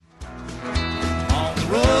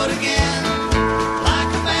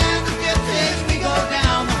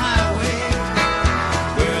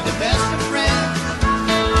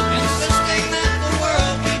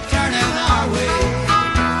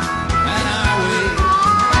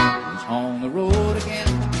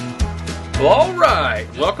Well,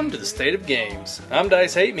 alright, welcome to the State of Games. I'm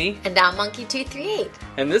Dice Hate Me. And I'm Monkey238.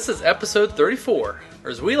 And this is episode 34, or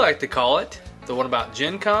as we like to call it, the One About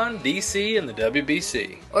GenCon, DC, and the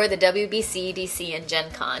WBC. Or the WBC, DC, and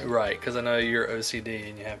GenCon. Right, because I know you're OCD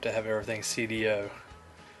and you have to have everything CDO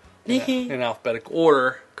in alphabetical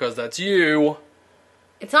order, because that's you.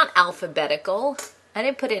 It's not alphabetical. I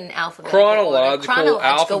didn't put it in alphabetical Chronological,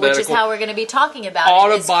 alphabetical, which is how we're going to be talking about it.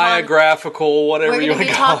 Autobiographical, whatever you want to call it. We're going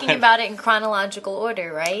to be talking about it in chronological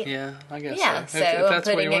order, right? Yeah, I guess so. so. Yeah, so I'm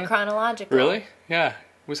putting it chronological. Really? Yeah.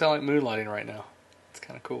 We sound like moonlighting right now. It's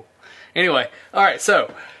kind of cool. Anyway, alright,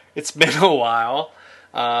 so it's been a while,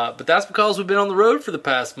 but that's because we've been on the road for the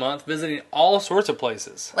past month, visiting all sorts of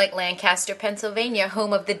places. Like Lancaster, Pennsylvania,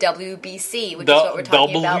 home of the WBC, which is what we're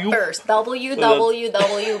talking about first.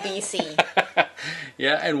 WBC.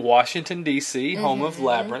 Yeah, and Washington, D.C., home of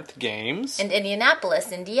Labyrinth Games. And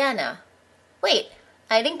Indianapolis, Indiana. Wait,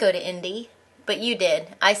 I didn't go to Indy, but you did.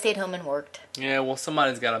 I stayed home and worked. Yeah, well,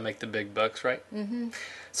 somebody's got to make the big bucks, right? Mm-hmm.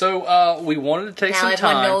 So we wanted to take some time.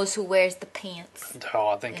 Now everyone knows who wears the pants. Oh,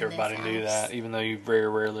 I think everybody knew that, even though you very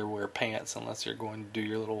rarely wear pants unless you're going to do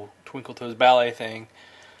your little Twinkle Toes ballet thing.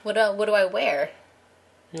 What do I wear?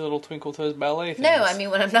 Your little Twinkle Toes ballet thing. No, I mean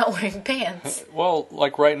when I'm not wearing pants. Well,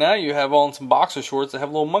 like right now you have on some boxer shorts that have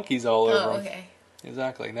little monkeys all over them. Oh, okay.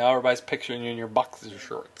 Exactly. Now everybody's picturing you in your boxer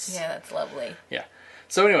shorts. Yeah, that's lovely. Yeah.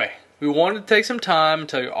 So anyway, we wanted to take some time and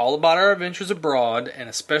tell you all about our adventures abroad, and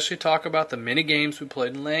especially talk about the many games we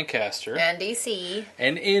played in Lancaster. And DC.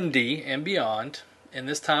 And Indy and beyond. And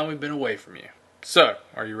this time we've been away from you. So,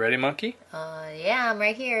 are you ready, Monkey? Yeah, I'm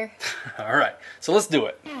right here. Alright, so let's do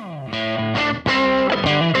it.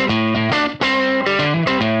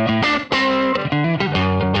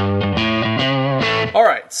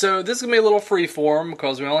 Alright, so this is going to be a little free form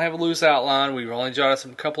because we only have a loose outline. We've only jotted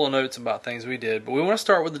some couple of notes about things we did. But we want to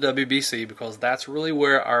start with the WBC because that's really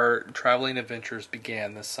where our traveling adventures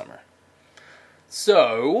began this summer.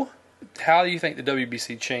 So, how do you think the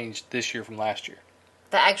WBC changed this year from last year?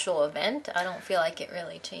 The actual event? I don't feel like it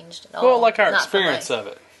really changed at all. Well, like our experience of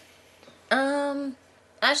it.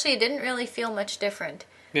 Actually, it didn't really feel much different.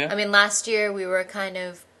 Yeah. I mean, last year we were kind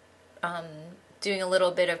of doing a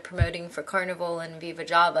little bit of promoting for Carnival and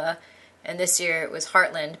VivaJava, and this year it was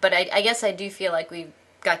Heartland. But I guess I do feel like we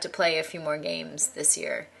got to play a few more games this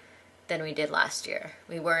year than we did last year.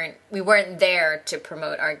 We weren't there to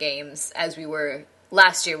promote our games as we were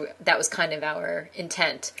last year. That was kind of our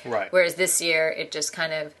intent. Right. Whereas this year it just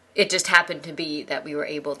happened to be that we were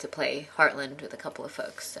able to play Heartland with a couple of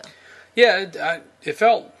folks. So. Yeah,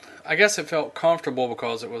 I guess it felt comfortable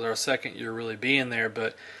because it was our second year really being there,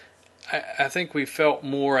 but I think we felt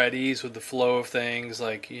more at ease with the flow of things,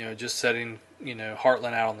 like, just setting,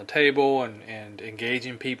 Heartland out on the table and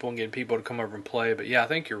engaging people and getting people to come over and play. But yeah, I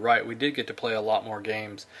think you're right. We did get to play a lot more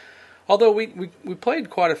games. Although we played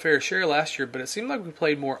quite a fair share last year, but it seemed like we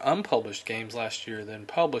played more unpublished games last year than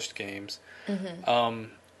published games. Mm-hmm.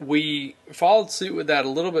 We followed suit with that a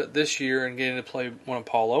little bit this year and getting to play one of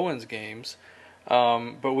Paul Owens' games.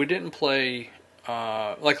 But we didn't play,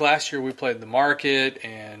 like last year we played The Market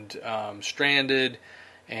and Stranded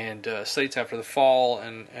and States After the Fall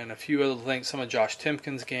and a few other things, some of Josh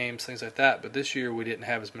Timken's games, things like that. But this year we didn't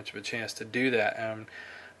have as much of a chance to do that. And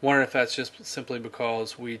wondering if that's just simply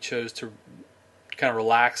because we chose to kind of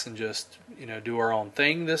relax and just, do our own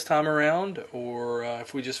thing this time around, or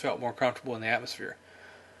if we just felt more comfortable in the atmosphere.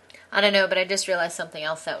 I don't know, but I just realized something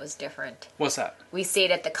else that was different. What's that? We stayed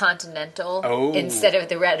at the Continental instead of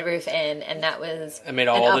the Red Roof Inn, and that was it made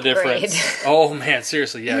all the difference. Oh, man,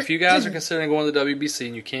 seriously. Yeah, if you guys are considering going to the WBC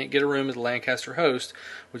and you can't get a room at the Lancaster Host,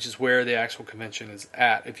 which is where the actual convention is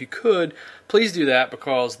at, if you could, please do that,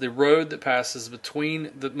 because the road that passes between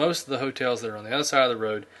most of the hotels that are on the other side of the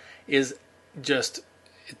road is just...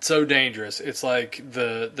 It's so dangerous. It's like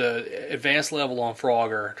the advanced level on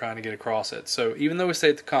Frogger trying to get across it. So even though we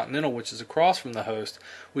stayed at the Continental, which is across from the Host,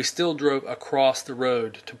 we still drove across the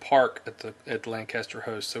road to park at the Lancaster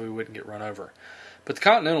Host so we wouldn't get run over. But the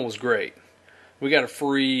Continental was great. We got a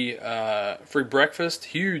free breakfast,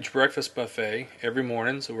 huge breakfast buffet every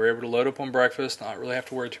morning, so we were able to load up on breakfast, not really have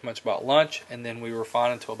to worry too much about lunch, and then we were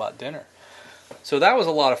fine until about dinner. So that was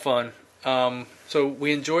a lot of fun. So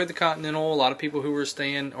we enjoyed the Continental. A lot of people who were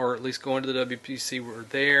staying, or at least going to the WBC, were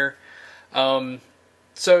there.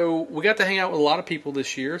 So we got to hang out with a lot of people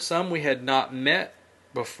this year. Some we had not met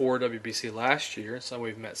before WBC last year. Some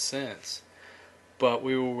we've met since. But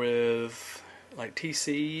we were with like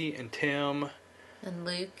TC and Tim. And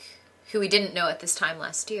Luke, who we didn't know at this time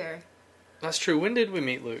last year. That's true. When did we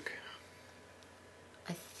meet Luke?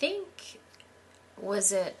 I think,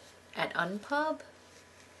 was it at Unpub?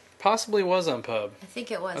 possibly was Unpub. I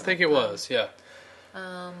think it was. I think it was, yeah.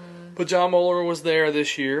 But John Moeller was there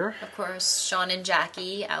this year. Of course, Sean and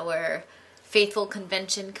Jackie, our faithful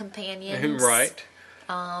convention companions. Right.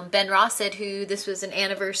 Ben Rosset, who this was an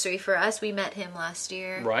anniversary for us. We met him last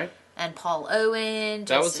year. Right. And Paul Owens.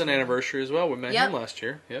 That was an anniversary as well. We met him last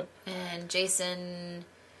year. Yep. And Jason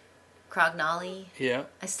Crognali. Yeah.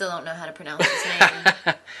 I still don't know how to pronounce his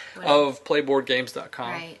name. Of playboardgames.com.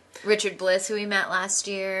 Right. Richard Bliss, who we met last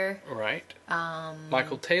year. Right.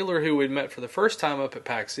 Michael Taylor, who we'd met for the first time up at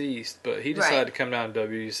PAX East, but he decided to come down to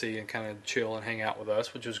WBC and kind of chill and hang out with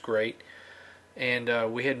us, which was great.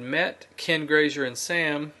 And we had met Ken Grazier and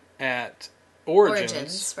Sam at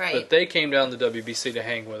Origins, right. But they came down to WBC to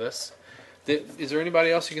hang with us. Is there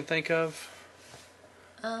anybody else you can think of?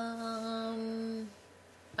 I'm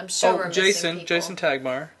sure we're Jason missing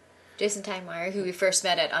people. Jason Tagmeyer, who we first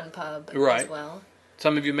met at Unpub as well.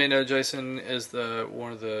 Some of you may know Jason is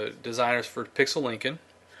one of the designers for Pixel Lincoln.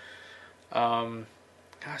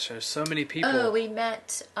 Gosh, there's so many people. Oh, we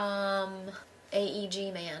met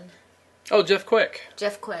AEG man. Oh, Jeff Quick.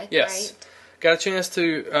 Jeff Quick, yes. Right? Got a chance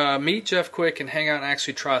to meet Jeff Quick and hang out and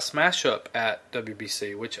actually try Smash Up at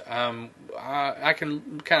WBC, which I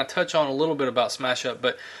can kind of touch on a little bit about Smash Up,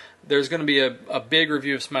 but there's going to be a big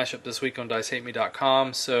review of Smash Up this week on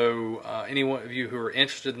DiceHateMe.com, so any one of you who are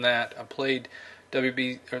interested in that, I played Smash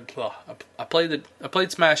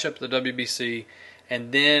Up at the WBC,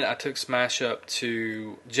 and then I took Smash Up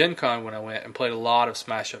to GenCon when I went and played a lot of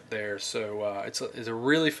Smash Up there, so it's a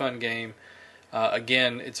really fun game.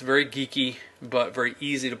 Again, it's very geeky, but very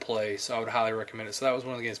easy to play, so I would highly recommend it. So that was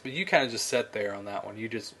one of the games. But you kind of just sat there on that one. You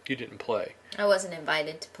didn't play. I wasn't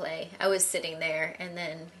invited to play. I was sitting there, and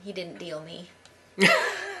then he didn't deal me.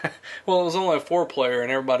 Well, it was only a 4-player, and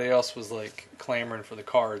everybody else was like clamoring for the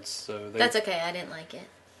cards. So that's okay. I didn't like it.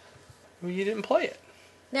 Well, you didn't play it.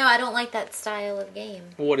 No, I don't like that style of game.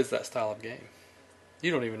 What is that style of game?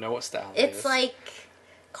 You don't even know what style it is. It's like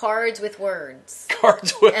cards with words.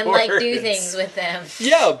 Cards with words. And like do things with them.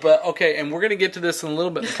 Yeah, but okay, and we're going to get to this in a little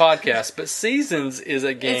bit in the podcast, but Seasons is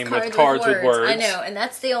a game with cards with words. I know, and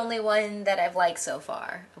that's the only one that I've liked so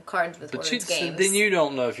far. Of cards with words games. Then you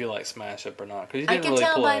don't know if you like Smash Up or not, because you didn't really play.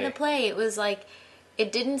 I could tell by the play. It was like,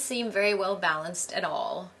 it didn't seem very well balanced at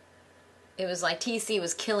all. It was like TC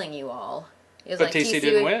was killing you all. It was but like TC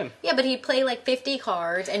didn't win. Yeah, but he'd play like 50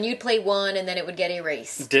 cards, and you'd play one, and then it would get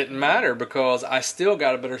erased. Didn't matter, because I still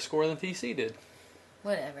got a better score than TC did.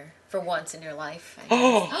 Whatever. For once in your life.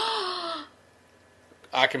 I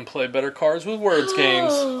can play better cards with words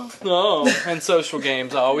games. And social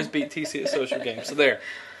games. I always beat TC at social games. So there.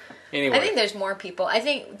 Anyway. I think there's more people. I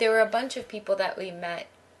think there were a bunch of people that we met.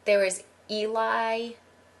 There was Eli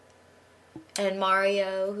and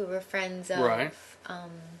Mario, who were friends of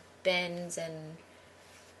Ben's and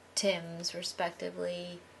Tim's,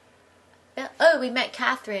 respectively. Oh, we met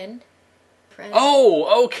Catherine.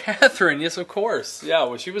 Oh, Catherine. Yes, of course. Yeah,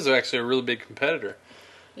 well, she was actually a really big competitor.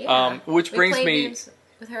 Yeah. Which brings me games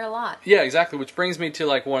with her a lot. Yeah, exactly. Which brings me to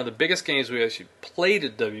like one of the biggest games we actually played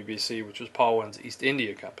at WBC, which was Paul Owens' East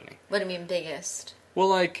India Company. What do you mean biggest?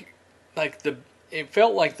 Well, it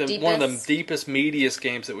felt like one of the deepest, meatiest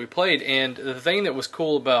games that we played. And the thing that was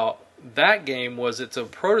cool about that game was it's a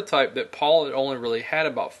prototype that Paul had only really had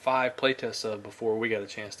about 5 playtests of before we got a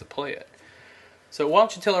chance to play it. So why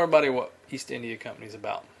don't you tell everybody what East India Company's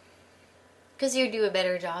about? Because you do a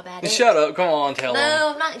better job at it. Shut up. Come on, tell them.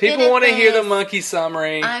 No, I'm not good at this. People want to hear the monkey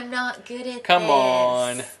summary. I'm not good at this. Come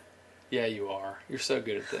on. Yeah, you are. You're so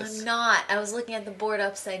good at this. I'm not. I was looking at the board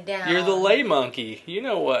upside down. You're the lay monkey. You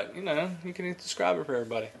know what? You can describe it for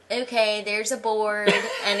everybody. Okay, there's a board,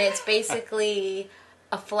 and it's basically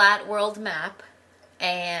a flat world map,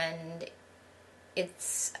 and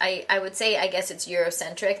it's, I would say, I guess it's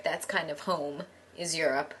Eurocentric. That's kind of home, is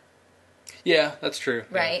Europe. Yeah, that's true.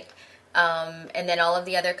 Right? Yeah. And then all of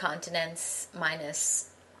the other continents, minus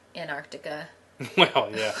Antarctica.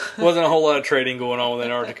 Well, yeah. Wasn't a whole lot of trading going on with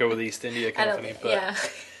Antarctica with the East India Company. Yeah.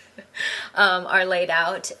 Are laid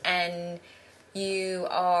out, and you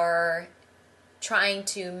are trying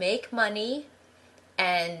to make money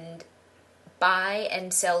and buy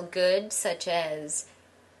and sell goods such as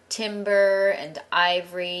timber and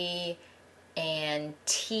ivory and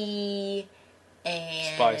tea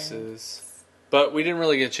and spices. But we didn't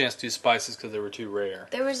really get a chance to do spices because they were too rare.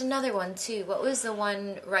 There was another one too. What was the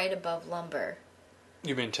one right above lumber?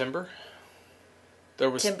 You mean timber? There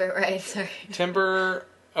was timber, right? Sorry. Timber.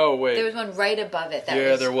 Oh wait. There was one right above it.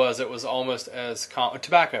 There was. It was almost as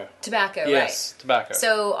tobacco. Yes, right. Tobacco.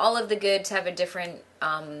 So all of the goods have a different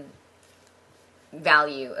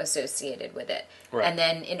value associated with it. Right. And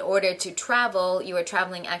then in order to travel, you were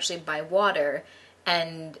traveling actually by water,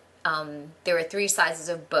 and there were 3 sizes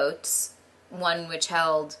of boats, one which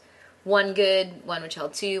held 1 good, one which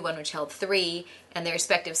held 2, one which held 3, and their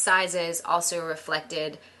respective sizes also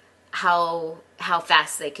reflected how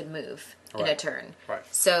fast they could move in a turn. Right.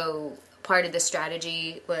 So part of the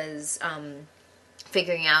strategy was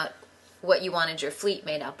figuring out what you wanted your fleet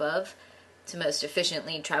made up of to most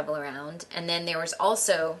efficiently travel around. And then there was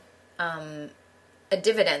also a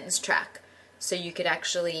dividends track. So you could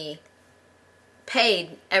actually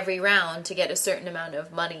pay every round to get a certain amount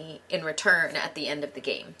of money in return at the end of the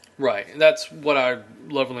game. Right. And that's what I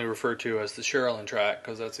lovingly refer to as the Sherilyn track,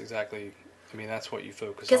 because that's exactly... I mean, that's what you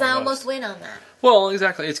focus on. Because I almost win on that. Well,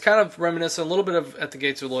 exactly. It's kind of reminiscent a little bit of At the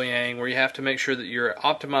Gates of Loyang, where you have to make sure that you're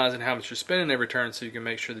optimizing how much you're spending every turn so you can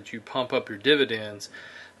make sure that you pump up your dividends.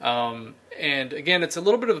 And again, it's a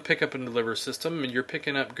little bit of a pick up and deliver system, and you're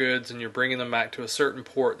picking up goods and you're bringing them back to a certain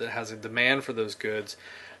port that has a demand for those goods.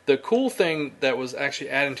 The cool thing that was actually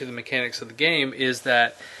adding to the mechanics of the game is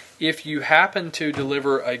that if you happen to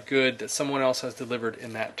deliver a good that someone else has delivered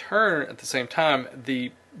in that turn at the same time,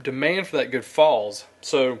 the demand for that good falls,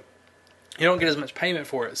 so you don't get as much payment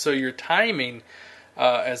for it. So your timing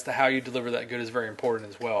as to how you deliver that good is very important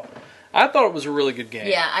as well. I thought it was a really good game.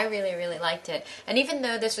 Yeah, I really, really liked it. And even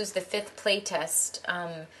though this was the 5th playtest,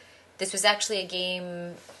 this was actually a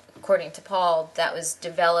game, according to Paul, that was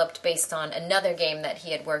developed based on another game that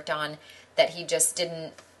he had worked on that he just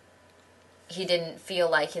didn't feel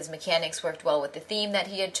like his mechanics worked well with the theme that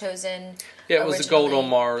he had chosen. Yeah, it was the Gold on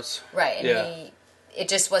Mars. Right, and it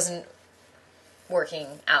just wasn't working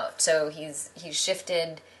out. So he's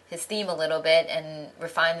shifted his theme a little bit and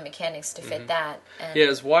refined the mechanics to fit that. And yeah,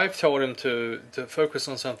 his wife told him to focus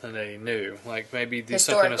on something that he knew, like maybe do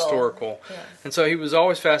something historical. Yeah. And so he was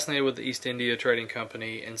always fascinated with the East India Trading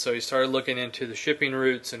Company, and so he started looking into the shipping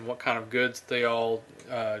routes and what kind of goods they all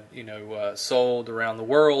sold around the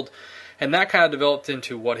world. And that kind of developed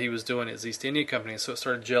into what he was doing at his East India Company, so it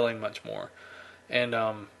started gelling much more. And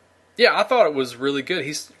yeah, I thought it was really good.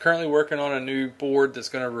 He's currently working on a new board that's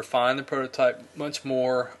going to refine the prototype much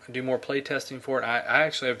more, do more play testing for it. I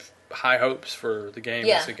actually have high hopes for the game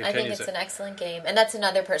as it continues. I think it's an excellent game. And that's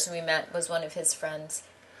another person we met, was one of his friends.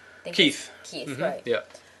 Keith. Right. Yeah,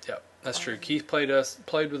 that's true. Keith played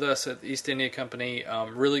with us at the East India Company.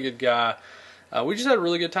 Really good guy. We just had a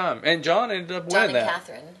really good time. And John ended up winning that. John and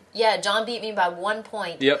Catherine. Yeah, John beat me by 1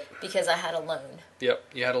 point. Yep. Because I had a loan. Yep,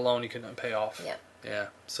 you had a loan you couldn't pay off. Yep. Yeah.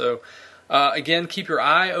 So, again, keep your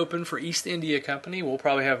eye open for East India Company. We'll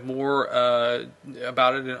probably have more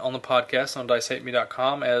about it on the podcast on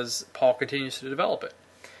DiceHateMe.com as Paul continues to develop it.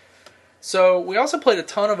 So, we also played a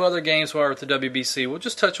ton of other games while we were at the WBC. We'll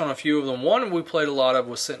just touch on a few of them. One we played a lot of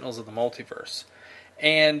was Sentinels of the Multiverse.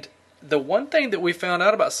 And the one thing that we found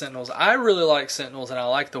out about Sentinels, I really like Sentinels, and I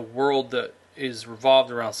like the world that is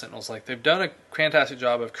revolved around Sentinels. Like, they've done a fantastic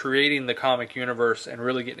job of creating the comic universe and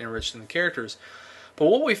really getting enriched in the characters. But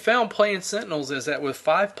what we found playing Sentinels is that with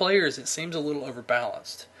 5 players, it seems a little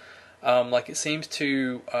overbalanced. Like, it seems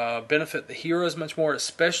to benefit the heroes much more,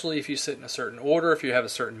 especially if you sit in a certain order, if you have a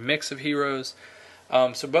certain mix of heroes.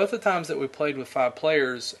 So both the times that we played with 5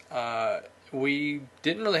 players, we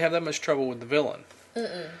didn't really have that much trouble with the villain.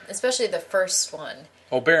 Especially the first one.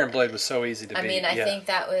 Oh, Baron Blade was so easy to beat. I mean, I think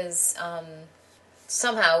that was...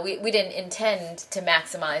 somehow, we didn't intend to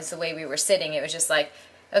maximize the way we were sitting. It was just like,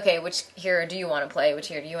 okay, which hero do you want to play? Which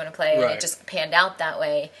hero do you want to play? And it just panned out that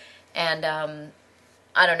way. And,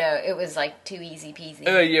 I don't know, it was like too easy peasy.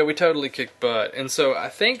 Yeah, we totally kicked butt. And so I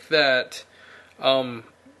think that,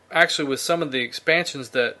 actually with some of the expansions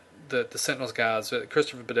that the Sentinels guys,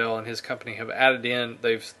 Christopher Bedell and his company have added in,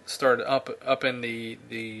 they've started up in the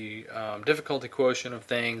difficulty quotient of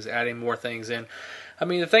things, adding more things in. I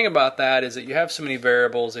mean, the thing about that is that you have so many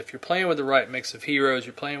variables. If you're playing with the right mix of heroes,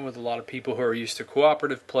 you're playing with a lot of people who are used to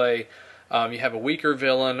cooperative play, you have a weaker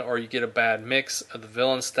villain or you get a bad mix of the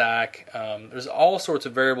villain stack. There's all sorts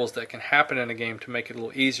of variables that can happen in a game to make it a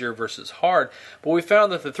little easier versus hard. But we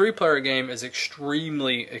found that the 3-player game is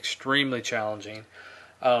extremely, extremely challenging.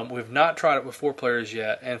 We've not tried it with 4 players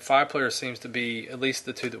yet, and 5 players seems to be, at least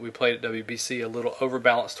the 2 that we played at WBC, a little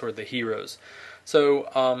overbalanced toward the heroes. So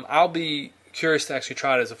I'll be curious to actually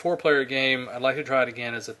try it as a 4-player game. I'd like to try it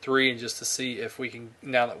again as a 3, and just to see if we can,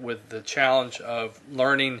 now that with the challenge of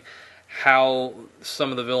learning how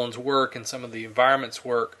some of the villains work and some of the environments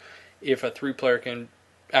work, if a 3-player can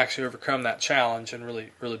actually overcome that challenge and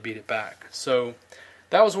really beat it back. So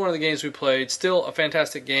that was one of the games we played. Still a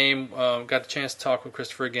fantastic game. Got the chance to talk with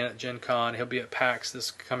Christopher again at GenCon. He'll be at PAX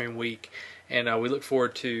this coming week. and we look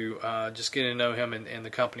forward to just getting to know him and the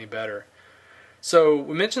company better. So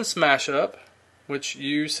we mentioned Smash Up, which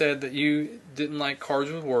you said that you didn't like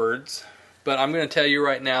cards with words, but I'm going to tell you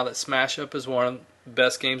right now that Smash Up is one of the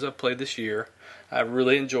best games I've played this year. I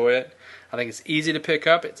really enjoy it. I think it's easy to pick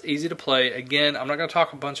up. It's easy to play. Again, I'm not going to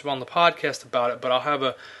talk a bunch on the podcast about it, but I'll have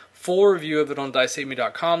a full review of it on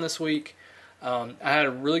DiceSaveMe.com this week. I had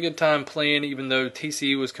a really good time playing, even though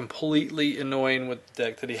TC was completely annoying with the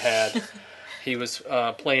deck that he had. He was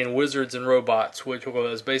playing Wizards and Robots, which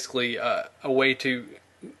was basically a way to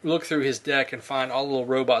look through his deck and find all the little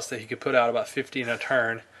robots that he could put out, about 50 in a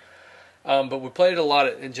turn. But we played it a lot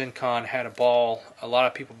at GenCon, had a ball. A lot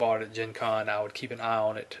of people bought it at GenCon. I would keep an eye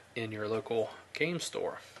on it in your local game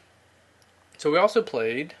store. So we also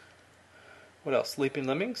played, what else? Leaping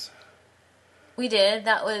Lemmings? We did.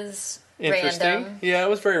 That was interesting. random. Yeah, it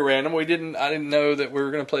was very random. I didn't know that we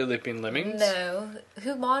were going to play Leaping Lemmings. No.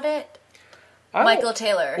 Who bought it? Michael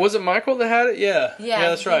Taylor. Was it Michael that had it? Yeah. Yeah,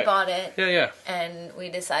 that's right. He bought it. Yeah. And we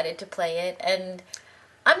decided to play it. And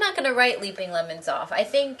I'm not going to write Leaping Lemons off. I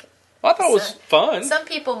think... I thought it was fun. Some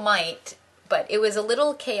people might, but it was a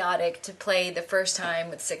little chaotic to play the first time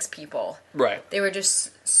with 6 people. Right. There were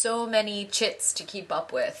just so many chits to keep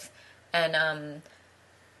up with. And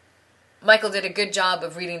Michael did a good job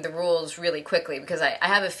of reading the rules really quickly, because I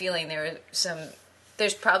have a feeling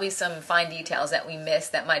there's probably some fine details that we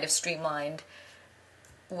missed that might have streamlined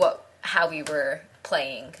how we were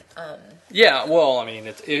playing. Yeah, well, I mean,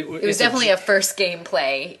 it was definitely a first game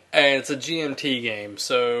play. And it's a GMT game,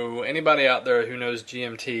 so anybody out there who knows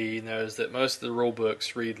GMT knows that most of the rule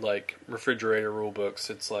books read like refrigerator rule books.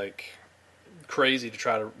 It's like crazy to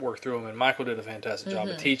try to work through them, and Michael did a fantastic job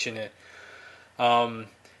of teaching it.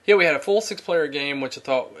 Yeah, we had a full 6-player game, which I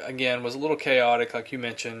thought, again, was a little chaotic, like you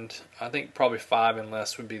mentioned. I think probably 5 and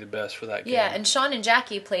less would be the best for that game. Yeah, and Sean and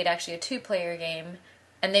Jackie played actually a 2-player game,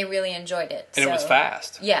 and they really enjoyed it. And it was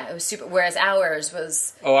fast. Yeah, it was super. Whereas ours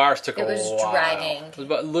was... Oh, ours took a while. It was dragging. It was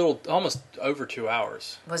about almost over 2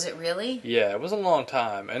 hours. Was it really? Yeah, it was a long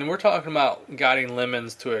time. And we're talking about guiding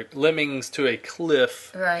lemmings to a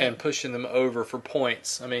cliff and pushing them over for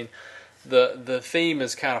points. I mean... The theme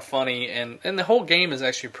is kind of funny, and the whole game is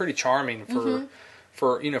actually pretty charming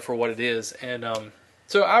for what it is, and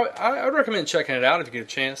so I would recommend checking it out if you get a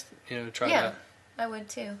chance, try that. Yeah, I would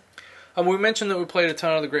too. We mentioned that we played a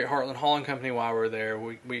ton of the Great Heartland Hauling Company while we were there.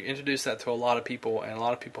 We introduced that to a lot of people, and a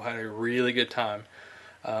lot of people had a really good time.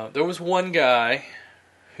 There was one guy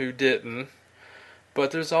who didn't,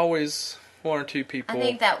 but there's always one or two people. I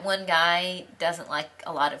think that one guy doesn't like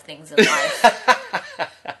a lot of things in life.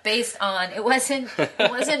 Based on it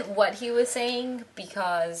wasn't what he was saying,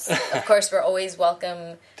 because of course we're always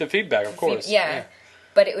welcome to feedback, of course. Yeah.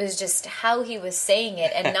 But it was just how he was saying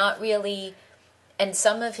it, and not really. And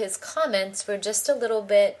some of his comments were just a little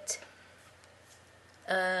bit.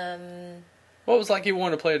 Well, it was like he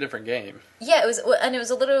wanted to play a different game. Yeah, it was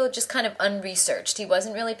a little just kind of unresearched. He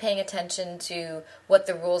wasn't really paying attention to what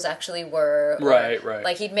the rules actually were. Right.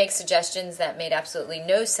 Like, he'd make suggestions that made absolutely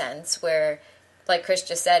no sense, where, like Chris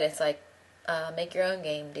just said, it's like, make your own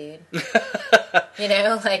game, dude.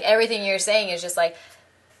 Like, everything you're saying is just like,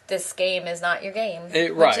 this game is not your game.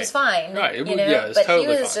 Which is fine. Right. It's but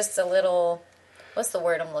totally he was fine. just a little, what's the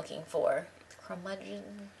word I'm looking for? Curmudgeon?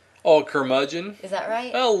 Oh, curmudgeon? Is that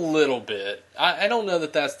right? A little bit. I don't know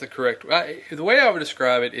that that's the correct... the way I would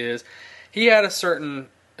describe it is he had a certain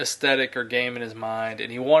aesthetic or game in his mind,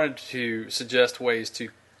 and he wanted to suggest ways to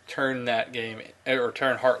turn that game, or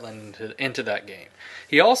turn Heartland into that game.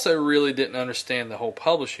 He also really didn't understand the whole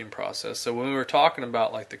publishing process. So when we were talking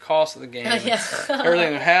about like the cost of the game, and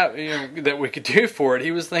everything that we could do for it,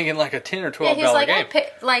 he was thinking like a $10 or $12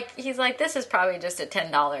 game. He's like, this is probably just a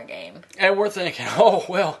 $10 game. And we're thinking, oh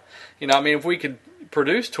well, if we could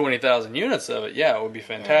produce 20,000 units of it, it would be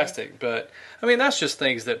fantastic. But I mean, that's just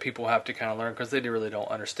things that people have to kind of learn, because they really don't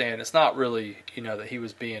understand. It's not really, that he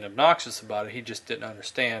was being obnoxious about it. He just didn't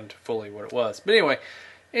understand fully what it was. But anyway,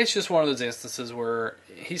 it's just one of those instances where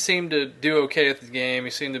he seemed to do okay at the game.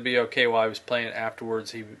 He seemed to be okay while he was playing it.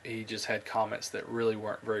 Afterwards, he just had comments that really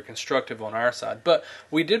weren't very constructive on our side. But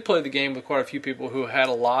we did play the game with quite a few people who had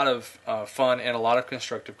a lot of fun and a lot of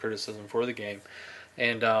constructive criticism for the game.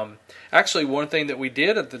 And actually, one thing that we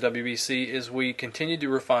did at the WBC is we continued to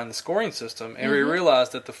refine the scoring system, and we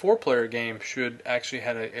realized that the 4-player game should actually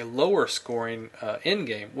have a lower scoring end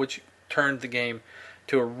game, which turned the game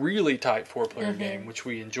to a really tight 4-player game, which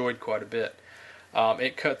we enjoyed quite a bit.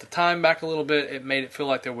 It cut the time back a little bit. It made it feel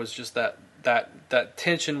like there was just that that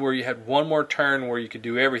tension where you had one more turn where you could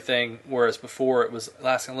do everything, whereas before it was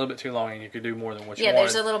lasting a little bit too long and you could do more than what you wanted. Yeah,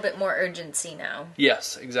 there's a little bit more urgency now.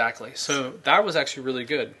 Yes, exactly. So that was actually really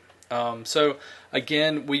good. So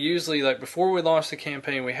again, we usually, like before we launched the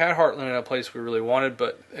campaign, we had Heartland in a place we really wanted,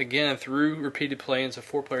 but again, through repeated play-ins of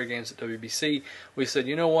 4-player games at WBC, we said,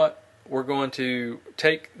 you know what, we're going to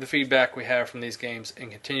take the feedback we have from these games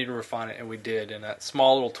and continue to refine it, and we did, and that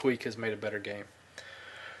small little tweak has made a better game.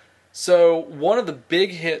 So one of the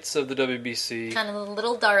big hits of the WBC, kind of the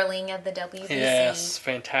little darling of the WBC. Yes,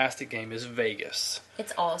 fantastic game, is Vegas.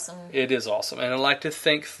 It's awesome. It is awesome. And I'd like to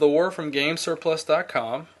thank Thor from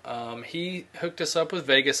GameSurplus.com. He hooked us up with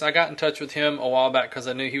Vegas. I got in touch with him a while back because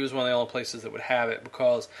I knew he was one of the only places that would have it,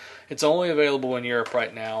 because it's only available in Europe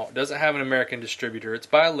right now. It doesn't have an American distributor. It's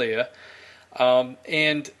by Leia.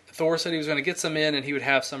 And Thor said he was going to get some in, and he would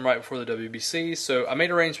have some right before the WBC. So I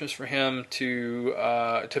made arrangements for him to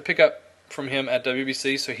pick up from him at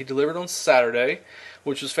WBC. So he delivered on Saturday,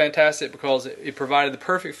 which was fantastic because it provided the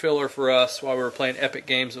perfect filler for us while we were playing epic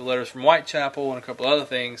games of Letters from Whitechapel and a couple other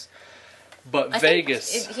things. But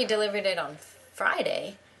Vegas, he delivered it on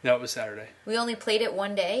Friday. No, it was Saturday. We only played it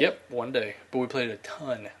one day? Yep, one day. But we played a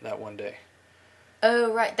ton that one day.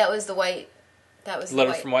 Oh, right. That was the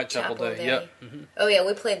Letters from Whitechapel day. Yep. Mm-hmm. Oh, yeah.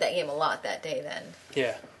 We played that game a lot that day then.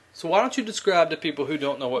 Yeah. So why don't you describe to people who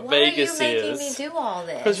don't know what Vegas is? Why are you making me do all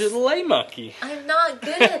this? Because you're the lay monkey. I'm not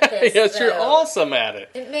good at this, Yes, though. you're awesome at it.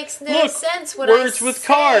 It makes no sense what words I with say.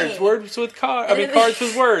 cards. Words with cards. I mean, cards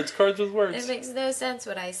with words. Cards with words. It makes no sense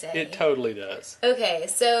what I say. It totally does. Okay,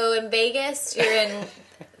 so in Vegas, you're in...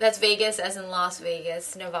 That's Vegas as in Las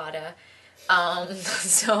Vegas, Nevada.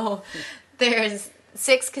 So there's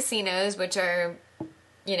 6 casinos, which are,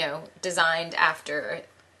 designed after...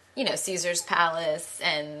 Caesar's Palace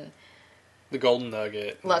and the Golden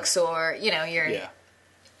Nugget, Luxor.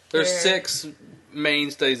 There's 6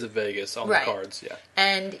 mainstays of Vegas on the cards. Yeah,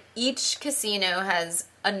 and each casino has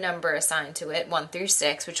a number assigned to it, 1 through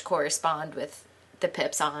 6, which correspond with the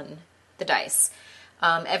pips on the dice.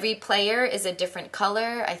 Every player is a different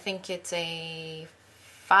color. I think it's a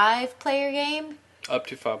 5-player game. Up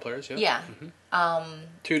to 5 players. Yeah. Yeah. Mm-hmm.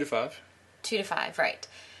 2 to 5. 2 to 5, right?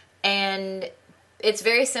 And it's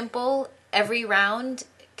very simple. Every round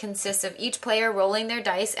consists of each player rolling their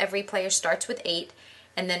dice. Every player starts with 8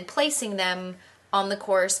 and then placing them on the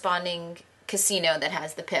corresponding casino that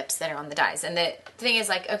has the pips that are on the dice. And the thing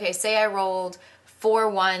is, okay, say I rolled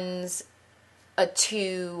 4 1s, a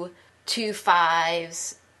 2, 2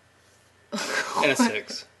 5s. And a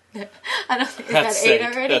 6. I don't think that's 8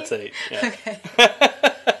 already? That's 8, yeah. Okay.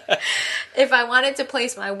 If I wanted to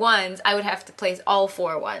place my 1s, I would have to place all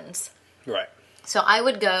 4 1s. Right. So I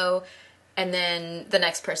would go, and then the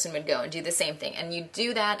next person would go and do the same thing. And you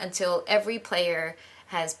do that until every player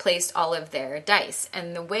has placed all of their dice.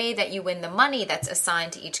 And the way that you win the money that's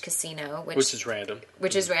assigned to each casino, which is random.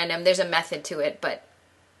 Which is random. There's a method to it, but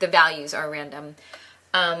the values are random.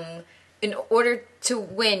 In order to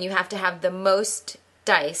win, you have to have the most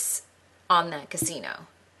dice on that casino.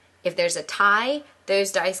 If there's a tie,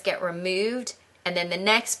 those dice get removed, and then the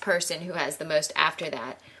next person who has the most after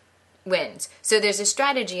that wins. So there's a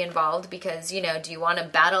strategy involved because, do you want to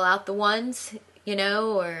battle out the ones,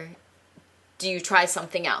 or do you try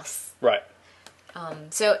something else? Right.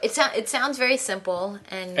 So it sounds very simple,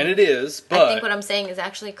 and it is, but I think what I'm saying is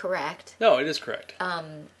actually correct. No, it is correct.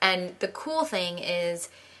 And the cool thing is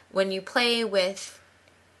when you play with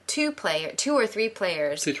 2 or 3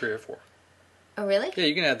 players. 2, 3, or 4. Oh, really? Yeah,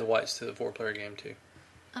 you can add the whites to the 4-player game too.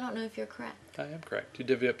 I don't know if you're correct. I am correct. You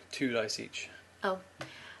divvy up 2 dice each. Oh.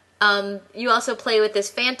 You also play with this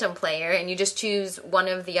phantom player, and you just choose one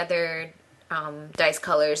of the other dice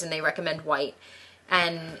colors, and they recommend white.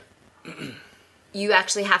 And you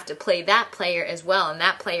actually have to play that player as well, and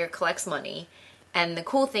that player collects money. And the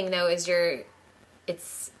cool thing, though, is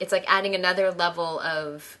it's like adding another level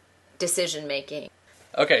of decision making.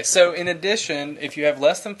 Okay, so in addition, if you have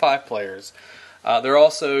less than 5 players,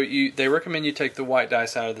 they recommend you take the white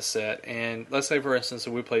dice out of the set. And let's say, for instance,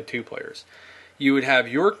 that we played 2 players. You would have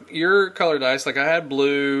your color dice, like I had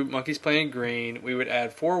blue, Monkey's playing green. We would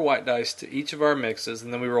add 4 white dice to each of our mixes,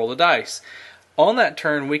 and then we roll the dice. On that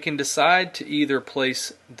turn, we can decide to either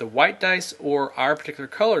place the white dice or our particular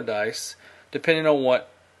color dice, depending on what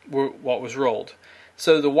was rolled.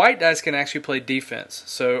 So the white dice can actually play defense.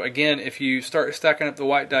 So again, if you start stacking up the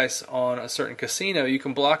white dice on a certain casino, you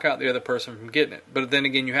can block out the other person from getting it. But then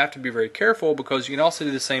again, you have to be very careful because you can also do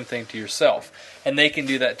the same thing to yourself, and they can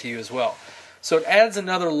do that to you as well. So it adds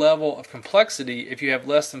another level of complexity if you have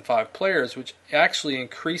less than 5 players, which actually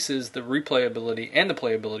increases the replayability and the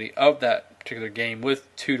playability of that particular game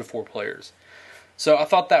with 2 to 4 players. So I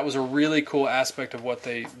thought that was a really cool aspect of what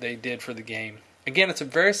they did for the game. Again, it's a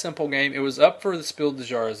very simple game. It was up for the Spiel des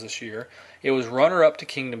Jahres this year. It was runner-up to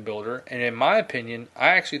Kingdom Builder, and in my opinion, I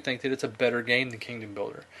actually think that it's a better game than Kingdom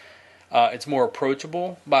Builder. It's more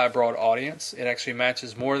approachable by a broad audience. It actually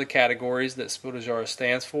matches more of the categories that Spiel des Jahres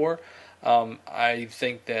stands for. I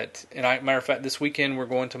think that, matter of fact, this weekend we're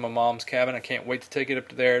going to my mom's cabin. I can't wait to take it up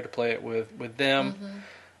to there to play it with them. Mm-hmm.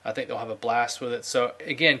 I think they'll have a blast with it. So,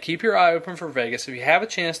 again, keep your eye open for Vegas. If you have a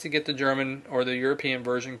chance to get the German or the European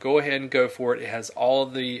version, go ahead and go for it. It has all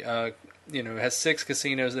of the, it has 6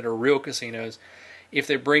 casinos that are real casinos. If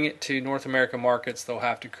they bring it to North American markets, they'll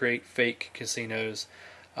have to create fake casinos.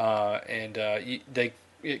 It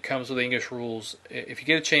comes with English rules. If you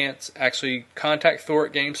get a chance, actually contact Thor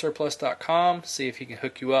at GameSurplus.com, see if he can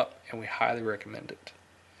hook you up, and we highly recommend it.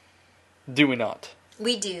 Do we not?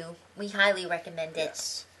 We do. We highly recommend it.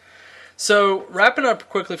 Yes. So, wrapping up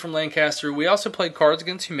quickly from Lancaster, we also played Cards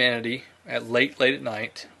Against Humanity at late at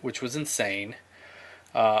night, which was insane.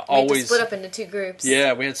 We had to split up into 2 groups.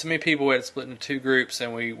 Yeah, we had so many people, we had to split into 2 groups,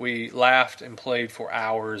 and we laughed and played for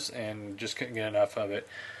hours and just couldn't get enough of it.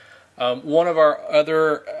 One of our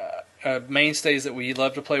other mainstays that we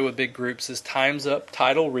love to play with big groups is Time's Up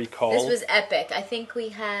Title Recall. This was epic. I think we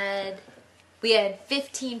had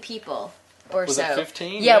 15 people or was so. Was it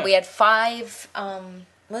 15? Yeah, we had 5.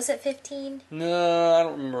 Was it 15? No, I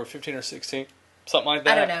don't remember. 15 or 16. Something like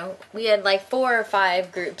that. I don't know. We had like 4 or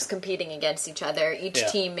 5 groups competing against each other. Each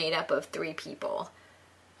team made up of 3 people.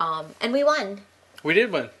 And we won. We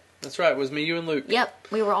did win. That's right. It was me, you, and Luke. Yep.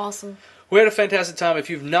 We were awesome. We had a fantastic time. If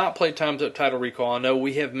you've not played Time's Up Title Recall, I know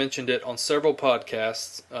we have mentioned it on several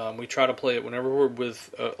podcasts. We try to play it whenever we're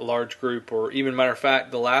with a large group, or even, matter of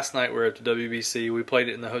fact, the last night we were at the WBC, we played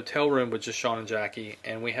it in the hotel room with just Sean and Jackie,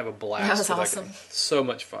 and we have a blast. That was awesome. So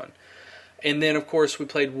much fun. And then, of course, we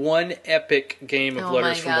played one epic game of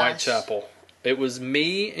Letters from Whitechapel. It was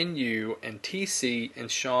me and you and TC and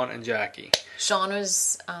Sean and Jackie. Sean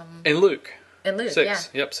was... and Luke. And Luke,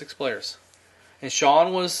 6. Yep, 6 players. And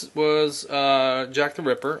Sean was Jack the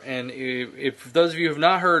Ripper. And if those of you who have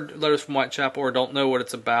not heard Letters from Whitechapel or don't know what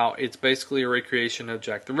it's about, it's basically a recreation of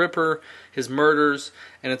Jack the Ripper, his murders,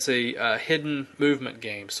 and it's a hidden movement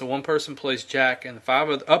game. So one person plays Jack, and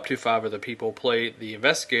up to 5 other people play the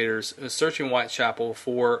investigators searching Whitechapel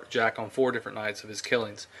for Jack on 4 different nights of his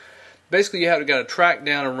killings. Basically, you have got to track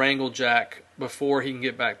down and wrangle Jack before he can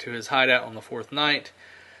get back to his hideout on the 4th night.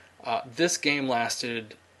 This game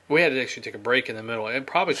lasted... We had to actually take a break in the middle. It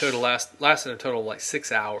probably lasted a total of like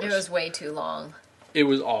 6 hours. It was way too long. It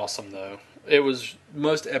was awesome, though. It was the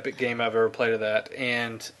most epic game I've ever played of that.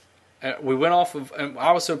 And we went off of... And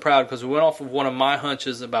I was so proud because we went off of one of my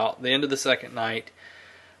hunches about the end of the 2nd night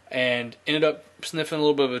and ended up sniffing a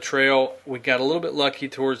little bit of a trail. We got a little bit lucky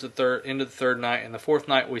towards the end of the 3rd night. And the 4th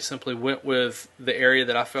night, we simply went with the area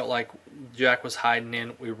that I felt like Jack was hiding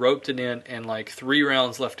in. We roped it in, and like 3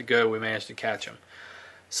 rounds left to go, we managed to catch him.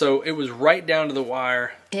 So it was right down to the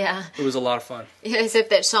wire. Yeah. It was a lot of fun. As if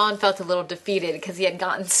that Sean felt a little defeated because he had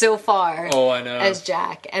gotten so far I know. as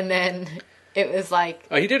Jack. And then it was like...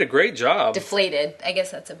 he did a great job. Deflated. I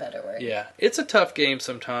guess that's a better word. Yeah. It's a tough game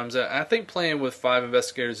sometimes. I think playing with 5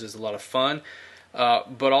 investigators is a lot of fun.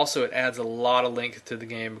 But also it adds a lot of length to the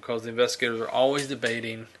game because the investigators are always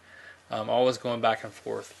debating, always going back and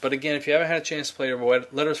forth. But again, if you haven't had a chance to play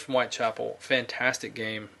Letters from Whitechapel, fantastic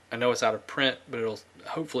game. I know it's out of print, but it'll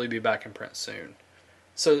hopefully be back in print soon.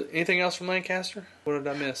 So, anything else from Lancaster? What did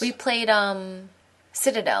I miss? We played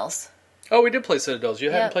Citadels. Oh, we did play Citadels.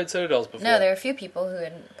 You hadn't played Citadels before. No, there were a few people who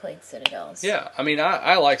hadn't played Citadels. Yeah, I mean,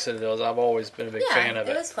 I like Citadels. I've always been a big fan of it.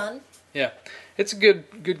 Yeah, it was fun. Yeah, it's a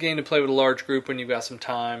good game to play with a large group when you've got some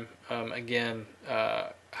time. Again,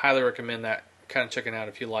 highly recommend that. Kind of checking out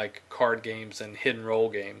if you like card games and hidden role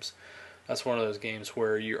games. That's one of those games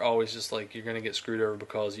where you're always just like you're going to get screwed over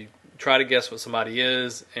because you try to guess what somebody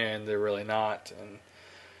is and they're really not, and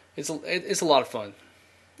it's a lot of fun.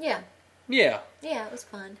 Yeah. Yeah. Yeah, it was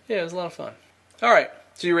fun. Yeah, it was a lot of fun. All right,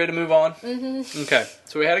 so you ready to move on? Mm-hmm. Okay,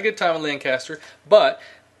 so we had a good time in Lancaster, but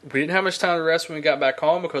we didn't have much time to rest when we got back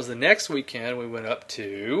home because the next weekend we went up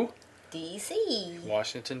to D.C.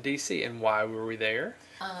 Washington, D.C. And why were we there?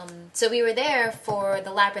 So we were there for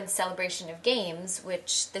the Labyrinth Celebration of Games,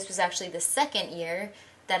 which this was actually the 2nd year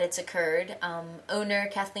that it's occurred. Owner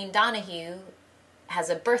Kathleen Donahue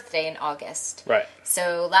has a birthday in August. Right.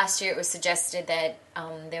 So last year it was suggested that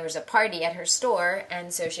there was a party at her store,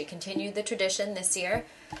 and so she continued the tradition this year,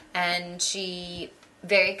 and she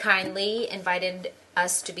very kindly invited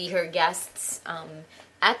us to be her guests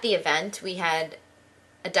at the event. We had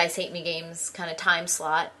a Dice Hate Me Games kind of time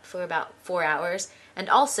slot for about 4 hours, and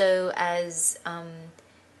also as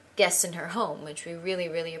guests in her home, which we really,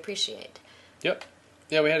 really appreciate. Yep.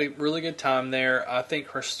 Yeah, we had a really good time there. I think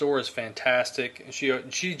her store is fantastic.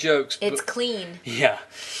 She jokes. It's clean. Yeah,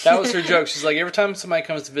 that was her joke. She's like, every time somebody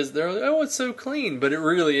comes to visit, they're like, oh, it's so clean. But it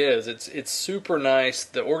really is. It's super nice.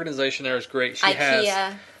 The organization there is great. She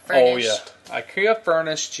has furnished. Oh yeah, IKEA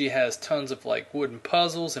furnished. She has tons of like wooden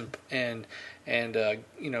puzzles and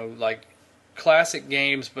like classic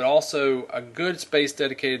games, but also a good space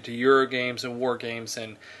dedicated to Euro games and war games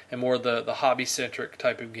and more the hobby-centric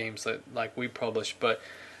type of games that like we publish. But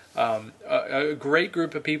a great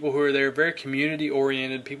group of people who are there, very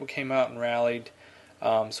community-oriented. People came out and rallied.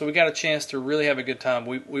 So we got a chance to really have a good time.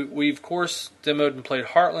 We of course, demoed and played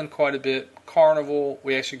Heartland quite a bit. Carnival,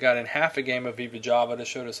 we actually got in half a game of VivaJava to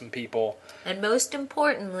show to some people. And most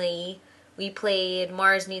importantly, we played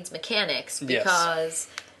Mars Needs Mechanics because...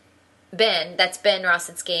 Yes. That's Ben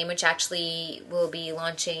Rosset's game, which actually will be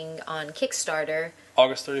launching on Kickstarter.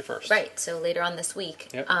 August 31st. Right, so later on this week.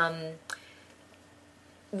 Yep.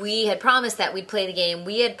 We had promised that we'd play the game.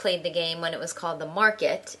 We had played the game when it was called The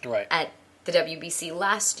Market at the WBC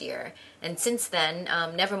last year. And since then,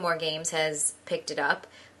 Nevermore Games has picked it up,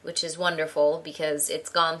 which is wonderful because it's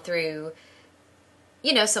gone through,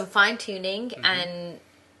 some fine-tuning and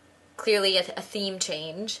clearly a theme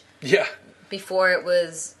change. Yeah. Before it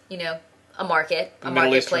was, a market, a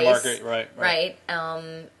Middle Eastern marketplace. market, right.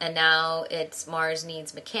 And now it's Mars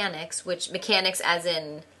Needs Mechanics, which mechanics as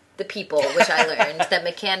in the people, which I learned.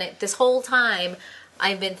 That this whole time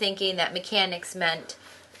I've been thinking that mechanics meant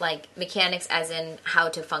like mechanics as in how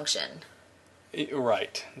to function.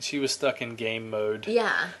 Right. She was stuck in game mode.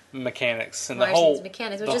 Yeah. Mechanics. And Mars the whole... Needs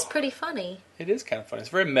Mechanics, which is pretty funny. It is kind of funny. It's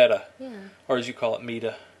very meta. Yeah. Or as you call it,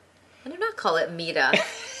 meta. I do not call it meta.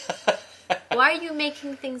 Why are you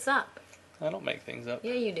making things up? I don't make things up.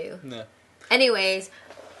 Yeah, you do. No. Anyways,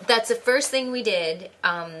 that's the first thing we did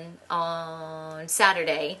on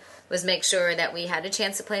Saturday was make sure that we had a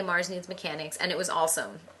chance to play Mars Needs Mechanics, and it was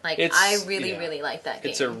awesome. I really like that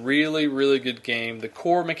game. It's a really, really good game. The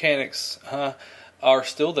core mechanics are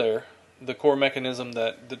still there. The core mechanism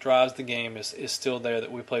that drives the game is still there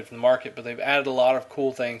that we played from the market, but they've added a lot of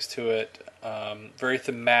cool things to it, very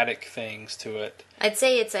thematic things to it. I'd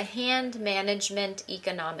say it's a hand management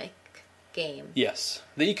economic game. Yes.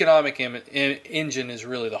 The economic engine is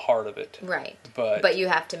really the heart of it. Right. But you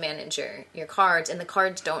have to manage your cards, and the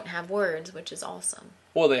cards don't have words, which is awesome.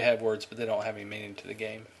 Well, they have words, but they don't have any meaning to the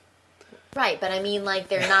game. Right, but I mean,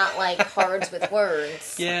 they're not like cards with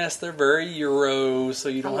words. Yes, they're very Euro, so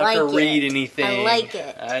you don't have to read anything. I like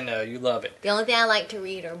it. I know, you love it. The only thing I like to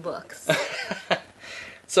read are books.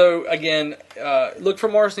 So, again, look for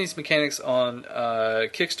Mars Needs Mechanics on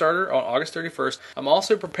Kickstarter on August 31st. I'm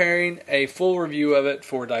also preparing a full review of it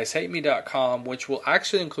for DiceHateMe.com, which will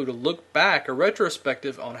actually include a look back, a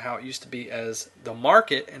retrospective on how it used to be as the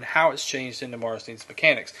market and how it's changed into Mars Needs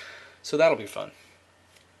Mechanics. So that'll be fun.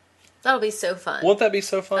 That'll be so fun. Won't that be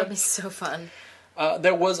so fun? That'll be so fun.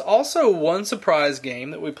 There was also one surprise game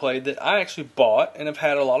that we played that I actually bought and have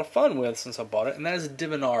had a lot of fun with since I bought it, and that is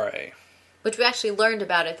Divinare. Which we actually learned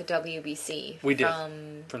about at the WBC. We did.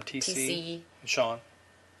 From TC and Sean.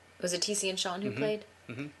 Was it TC and Sean who played?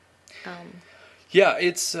 Mm-hmm. Yeah,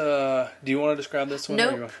 it's... do you want to describe this one?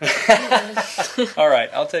 Nope. All right,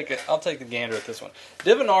 I'll take the gander at this one.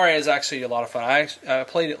 Divinare is actually a lot of fun. I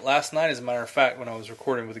played it last night, as a matter of fact, when I was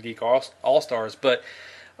recording with the Geek All-Stars. But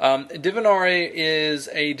Divinare is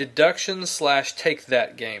a deduction / take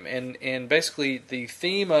that game. And basically the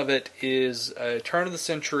theme of it is a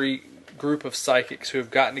turn-of-the-century group of psychics who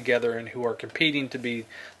have gotten together and who are competing to be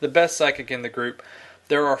the best psychic in the group.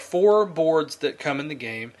 There are 4 boards that come in the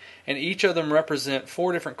game, and each of them represent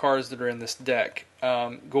 4 different cards that are in this deck,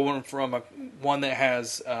 going from one that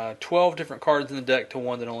has 12 different cards in the deck to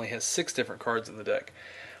one that only has 6 different cards in the deck.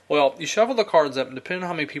 Well, you shuffle the cards up, and depending on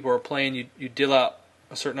how many people are playing, you deal out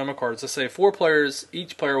a certain number of cards. Let's say 4 players,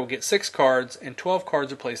 each player will get 6 cards, and 12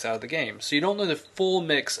 cards are placed out of the game. So you don't know the full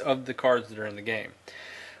mix of the cards that are in the game.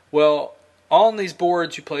 Well, on these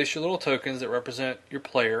boards, you place your little tokens that represent your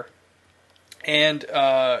player. And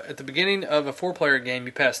at the beginning of a 4-player game,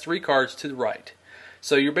 you pass 3 cards to the right.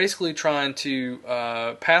 So you're basically trying to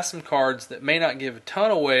pass some cards that may not give a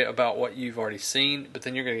ton away about what you've already seen, but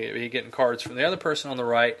then you're going to be getting cards from the other person on the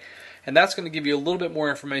right, and that's going to give you a little bit more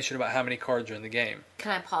information about how many cards are in the game.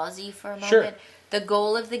 Can I pause you for a moment? Sure. The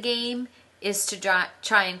goal of the game is to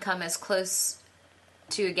try and come as close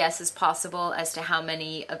to a guess as possible as to how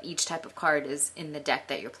many of each type of card is in the deck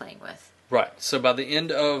that you're playing with. Right. So by the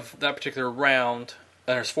end of that particular round,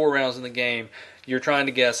 and there's 4 rounds in the game, you're trying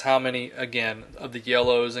to guess how many, again, of the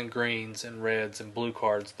yellows and greens and reds and blue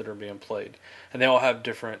cards that are being played. And they all have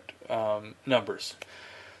different numbers.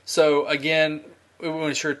 So, again,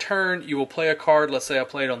 when it's your turn, you will play a card. Let's say I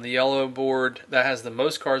played on the yellow board that has the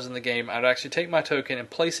most cards in the game. I'd actually take my token and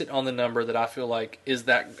place it on the number that I feel like is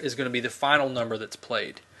going to be the final number that's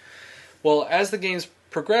played. Well, as the games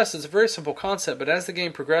progress, it's a very simple concept, but as the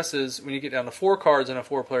game progresses, when you get down to 4 cards in a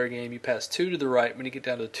 4-player game, you pass 2 to the right. When you get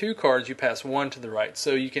down to 2 cards, you pass 1 to the right.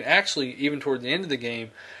 So you can actually, even toward the end of the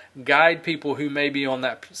game, guide people who may be on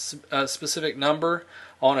that specific number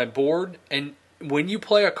on a board, and when you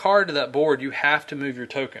play a card to that board, you have to move your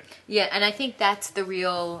token. Yeah, and I think that's the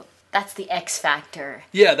X factor.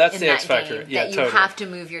 Yeah, that's the X factor. Yeah, that you have to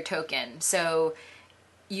move your token. So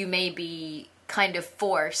you may be kind of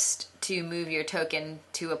forced to move your token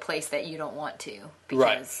to a place that you don't want to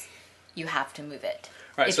because you have to move it.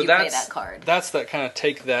 Right, if so you play that card. That's that kind of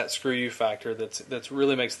take that, screw you factor that's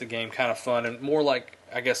really makes the game kind of fun and more like,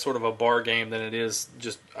 I guess, sort of a bar game than it is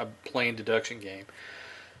just a plain deduction game.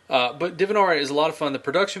 But Divinare is a lot of fun. The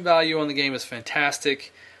production value on the game is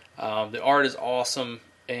fantastic. The art is awesome.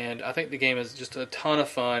 And I think the game is just a ton of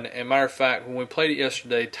fun. And matter of fact, when we played it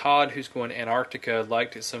yesterday, Todd, who's going to Antarctica,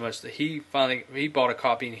 liked it so much that he bought a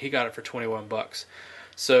copy and he got it for $21.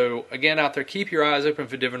 So again, out there, keep your eyes open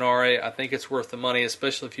for Divinare. I think it's worth the money,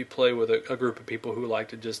 especially if you play with a group of people who like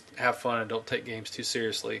to just have fun and don't take games too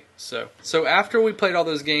seriously. So after we played all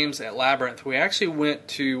those games at Labyrinth, we actually went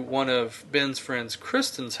to one of Ben's friends,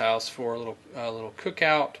 Kristen's house, for a little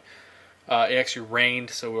cookout. It actually rained,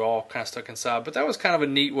 so we were all kind of stuck inside. But that was kind of a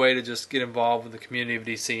neat way to just get involved with the community of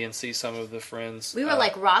DC and see some of the friends. We were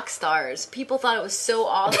like rock stars. People thought it was so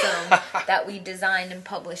awesome that we designed and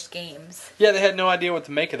published games. Yeah, they had no idea what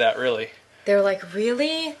to make of that, really. They were like,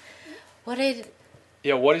 really? What is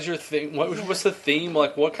your thing? What's the theme?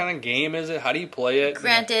 Like, what kind of game is it? How do you play it?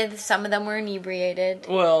 Granted, some of them were inebriated.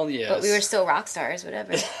 Well, yes. But we were still rock stars,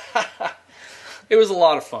 whatever. It was a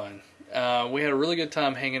lot of fun. We had a really good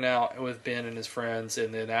time hanging out with Ben and his friends,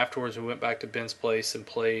 and then afterwards we went back to Ben's place and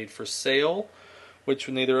played For Sale, which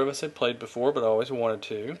neither of us had played before, but I always wanted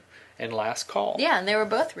to, and Last Call. Yeah, and they were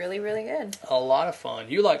both really, really good. A lot of fun.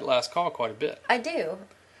 You liked Last Call quite a bit. I do.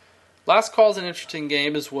 Last Call is an interesting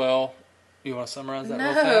game as well. You want to summarize that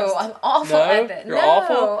real fast? No, I'm awful at it. You're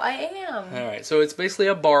awful? I am. All right, so it's basically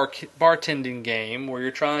a bartending game where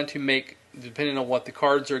you're trying to make, depending on what the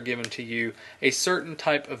cards are given to you, a certain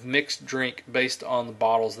type of mixed drink based on the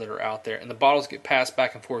bottles that are out there. And the bottles get passed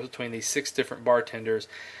back and forth between these 6 different bartenders.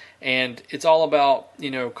 And it's all about,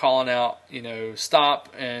 calling out,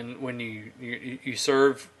 stop. And when you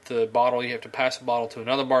serve the bottle, you have to pass the bottle to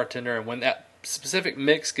another bartender. And when that specific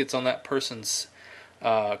mix gets on that person's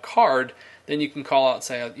card, then you can call out and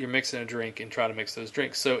say you're mixing a drink and try to mix those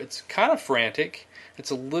drinks. So it's kind of frantic. It's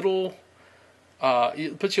a little...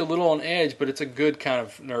 it puts you a little on edge, but it's a good kind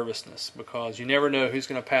of nervousness because you never know who's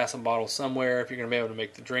going to pass a bottle somewhere, if you're going to be able to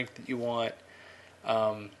make the drink that you want.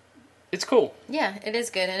 It's cool. Yeah, it is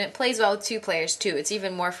good, and it plays well with 2 players too. It's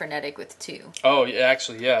even more frenetic with 2. Oh, yeah,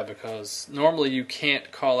 actually, yeah, because normally you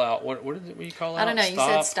can't call out. What is it? What you call out? I don't know. Stop?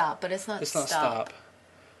 You said stop, but it's not. It's not stop.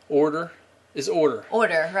 Order is order.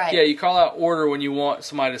 Order, right? Yeah, you call out order when you want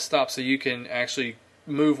somebody to stop, so you can actually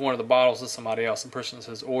move one of the bottles to somebody else. The person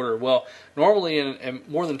says order. Well, normally in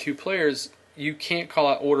more than 2 players, you can't call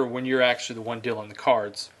out order when you're actually the one dealing the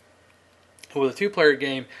cards. With a 2-player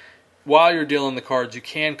game, while you're dealing the cards, you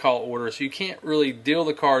can call order. So you can't really deal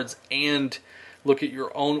the cards and look at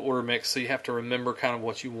your own order mix. So you have to remember kind of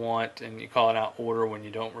what you want, and you call it out order when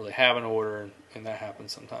you don't really have an order, and that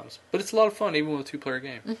happens sometimes. But it's a lot of fun, even with a 2-player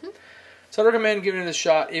game. Mm-hmm. So I'd recommend giving it a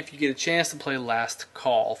shot if you get a chance to play Last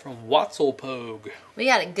Call from Watzelpogue. We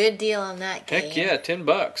got a good deal on that game. Heck yeah, $10.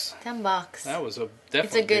 $10. That was definitely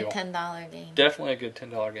It's a good deal. $10 game. Definitely a good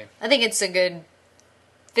 $10 game. I think it's a good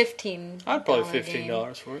 $15. I'd probably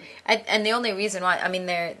 $15 for it. And the only reason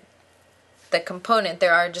why, the component,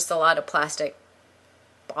 there are just a lot of plastic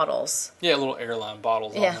bottles. Yeah, little airline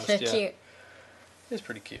bottles. Yeah, almost. they're cute. It's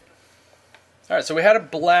pretty cute. All right, so we had a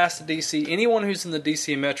blast at DC. Anyone who's in the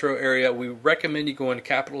DC metro area, we recommend you going to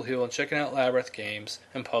Capitol Hill and checking out Labyrinth Games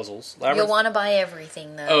and Puzzles. You'll want to buy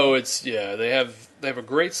everything, though. Oh, they have a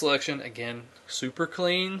great selection. Again, super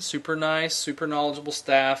clean, super nice, super knowledgeable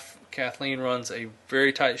staff. Kathleen runs a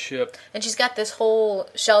very tight ship. And she's got this whole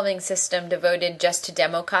shelving system devoted just to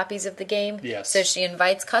demo copies of the game. Yes. So she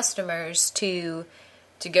invites customers to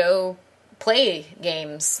go play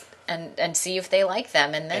games and see if they like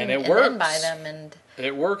them, and then buy them. And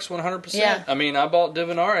it works 100%. Yeah. I bought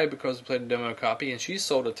Divinare because I played a demo copy, and she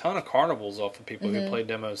sold a ton of carnivals off of people who played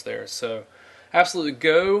demos there. So absolutely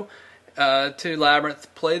go to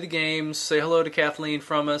Labyrinth, play the games, say hello to Kathleen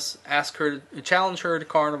from us, challenge her to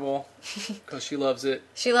Carnival because she loves it.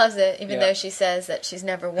 She loves it, even though she says that she's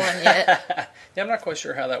never won yet. Yeah, I'm not quite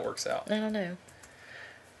sure how that works out. I don't know.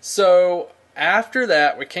 So after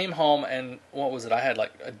that, we came home, and what was it? I had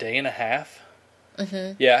like a day and a half.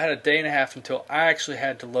 Mm-hmm. Yeah, I had a day and a half until I actually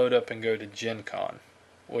had to load up and go to GenCon,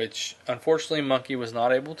 which unfortunately Monkey was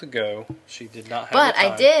not able to go. She did not have But the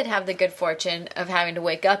time. I did have the good fortune of having to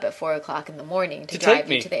wake up at 4 o'clock in the morning to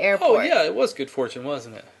drive you to the airport. Oh yeah, it was good fortune,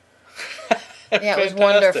 wasn't it? Yeah, it was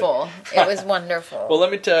wonderful. It was wonderful. Well, let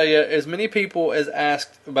me tell you, as many people as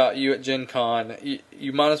asked about you at Gen Con,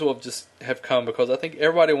 you might as well just have come because I think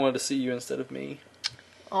everybody wanted to see you instead of me.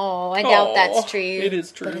 Oh, I doubt that's true. It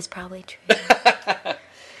is true. But it's probably true.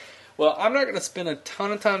 Well, I'm not going to spend a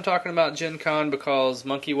ton of time talking about Gen Con because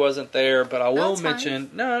Monkey wasn't there, but I will mention...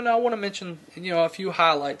 Fine. No, I want to mention a few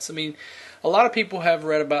highlights. I mean, a lot of people have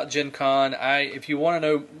read about Gen Con. If you want to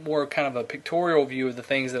know more kind of a pictorial view of the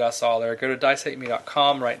things that I saw there, go to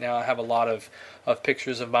dicehateme.com right now. I have a lot of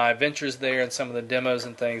pictures of my adventures there and some of the demos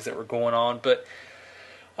and things that were going on. But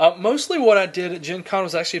mostly what I did at Gen Con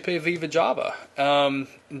was actually play VivaJava.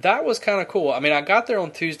 That was kind of cool. I mean, I got there on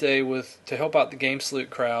Tuesday to help out the Game Salute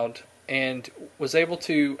crowd and was able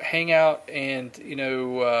to hang out and,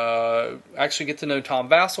 actually get to know Tom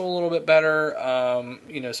Vassell a little bit better,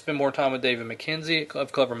 spend more time with David McKenzie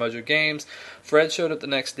of Clever Mojo Games. Fred showed up the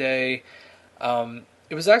next day.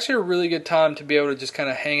 It was actually a really good time to be able to just kind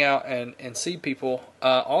of hang out and see people.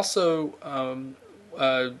 Also,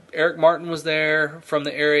 Eric Martin was there from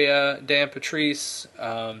the area, Dan Patrice,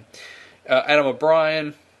 Adam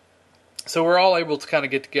O'Brien. So we're all able to kind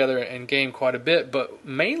of get together and game quite a bit, but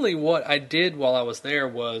mainly what I did while I was there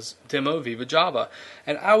was demo VivaJava.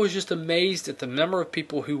 And I was just amazed at the number of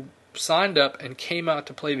people who signed up and came out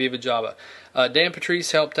to play VivaJava. Dan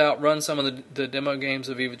Patrice helped out run some of the demo games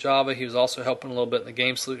of VivaJava. He was also helping a little bit in the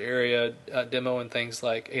Game Salute area, demoing things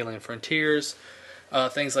like Alien Frontiers,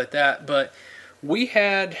 things like that. But we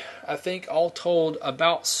had, I think, all told,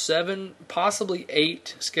 about 7, possibly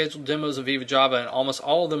 8 scheduled demos of VivaJava, and almost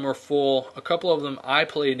all of them were full. A couple of them I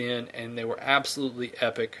played in, and they were absolutely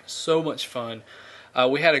epic. So much fun.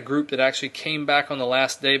 We had a group that actually came back on the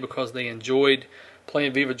last day because they enjoyed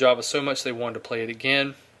playing VivaJava so much they wanted to play it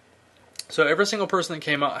again. So every single person that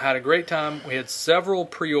came out had a great time. We had several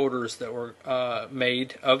pre-orders that were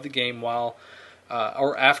made of the game while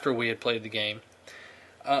or after we had played the game.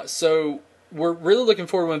 So we're really looking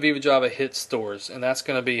forward when VivaJava hits stores, and that's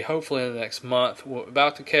going to be hopefully in the next month. We're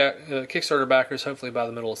about to Kickstarter backers hopefully by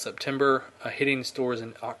the middle of September, hitting stores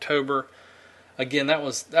in October. Again, that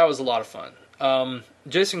was a lot of fun.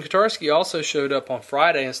 Jason Kotarski also showed up on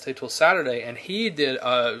Friday and stayed till Saturday, and he did,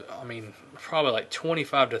 probably like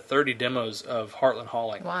 25 to 30 demos of Heartland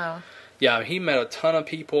Hauling. Wow. Yeah, he met a ton of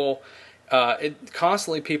people.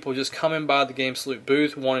 Constantly people just coming by the Game Salute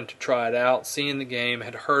booth, wanting to try it out, seeing the game,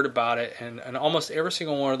 had heard about it, and almost every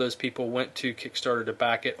single one of those people went to Kickstarter to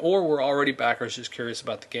back it, or were already backers just curious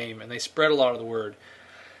about the game, and they spread a lot of the word.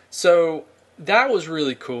 So that was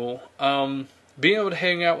really cool. Being able to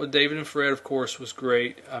hang out with David and Fred, of course, was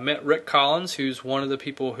great. I met Rick Collins, who's one of the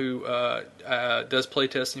people who does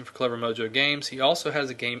playtesting for Clever Mojo Games. He also has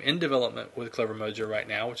a game in development with Clever Mojo right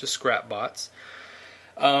now, which is Scrapbots.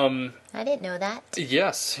 I didn't know that.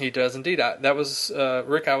 Yes, he does indeed. That was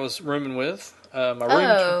Rick I was rooming with.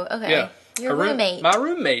 Okay. Yeah. Your roommate. My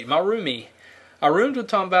roomie. I roomed with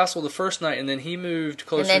Tom Vassell the first night, and then he moved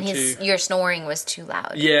closer and then your snoring was too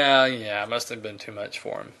loud. Yeah, it must have been too much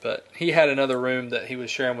for him. But he had another room that he was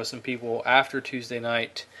sharing with some people after Tuesday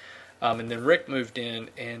night. And then Rick moved in,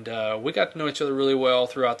 and we got to know each other really well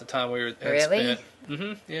throughout the time we were Really?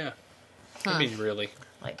 Mm-hmm, yeah. I mean, really.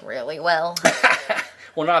 Like, really well.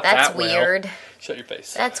 Well, not That's that well. weird. Shut your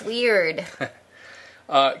face. That's weird.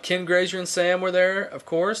 Ken Grazier and Sam were there, of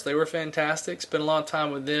course. They were fantastic. Spent a lot of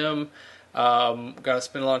time with them. Got to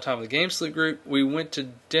spend a lot of time with the Game Salute group. We went to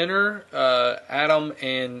dinner. Adam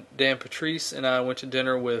and Dan Patrice and I went to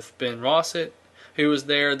dinner with Ben Rosset, who was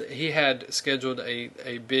there. He had scheduled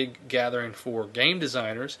a big gathering for game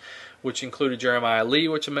designers, which included Jeremiah Lee,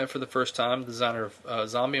 which I met for the first time, designer of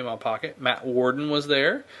Zombie in My Pocket. Matt Warden was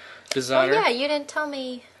there, designer. Oh, yeah, you didn't tell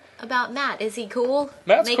me about Matt. Is he cool?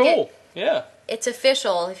 Matt's cool, yeah. It's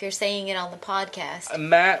official if you're saying it on the podcast.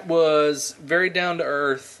 Matt was very down to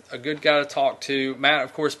earth, a good guy to talk to. Matt,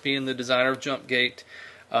 of course, being the designer of Jumpgate,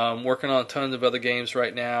 working on tons of other games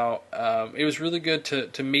right now. It was really good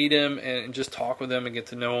to meet him and just talk with him and get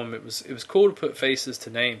to know him. It was cool to put faces to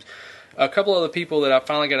names. A couple other people that I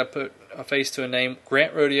finally got to put a face to a name: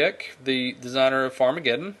 Grant Rodiek, the designer of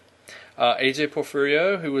Farmageddon. AJ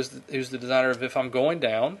Porfirio, who's the designer of If I'm Going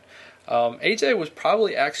Down. AJ was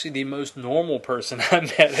probably actually the most normal person I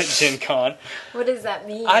met at Gen Con. What does that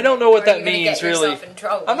mean? I don't know what that means, really. In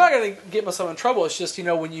trouble? I'm not going to get myself in trouble. It's just,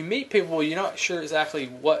 when you meet people, you're not sure exactly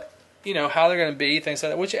what, how they're going to be, things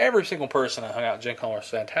like that. Which every single person I hung out at Gen Con was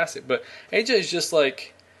fantastic. But AJ's just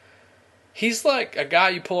like, he's like a guy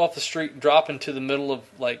you pull off the street and drop into the middle of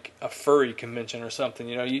like a furry convention or something.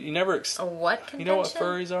 You never... A what convention? You know what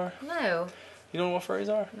furries are? No. You don't know what furries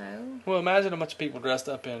are? No. Well, imagine a bunch of people dressed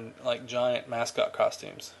up in like giant mascot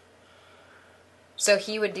costumes. So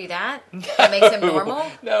he would do that? That makes him normal?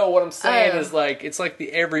 No, what I'm saying is like it's like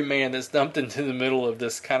the everyman that's dumped into the middle of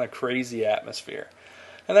this kind of crazy atmosphere.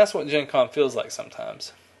 And that's what Gen Con feels like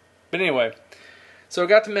sometimes. But anyway, so I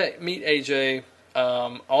got to meet AJ.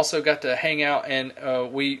 Also got to hang out, and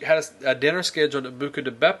we had a dinner scheduled at Buca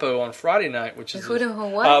di Beppo on Friday night, which is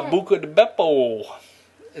Buca di Beppo.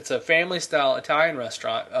 It's a family-style Italian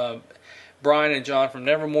restaurant. Brian and John from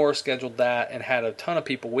Nevermore scheduled that and had a ton of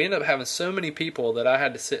people. We ended up having so many people that I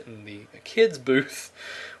had to sit in the kids' booth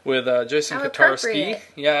with Jason Kotarski.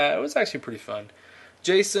 Yeah, it was actually pretty fun.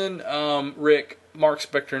 Jason, Rick, Mark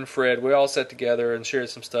Spector, and Fred, we all sat together and shared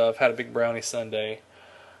some stuff, had a big brownie sundae.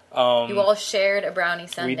 You all shared a brownie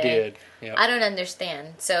sundae. We did. Yep. I don't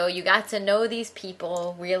understand. So you got to know these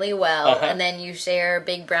people really well, and then you share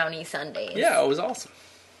big brownie sundaes. Yeah, it was awesome.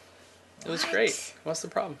 It was great. What's the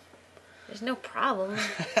problem? There's no problem.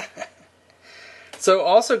 So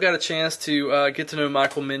also got a chance to get to know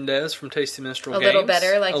Michael Mendez from Tasty Minstrel Games. A little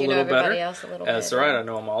better, like you know everybody else a little better. That's right. I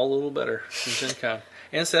know them all a little better from Gen Con.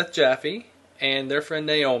 And Seth Jaffe and their friend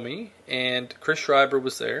Naomi and Chris Schreiber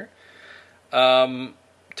was there.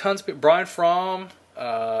 Tons of people. Brian Fromm.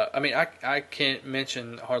 I can't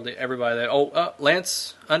mention hardly everybody there.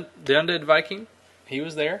 Lance, the Undead Viking. He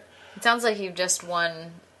was there. It sounds like you just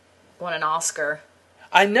won an Oscar.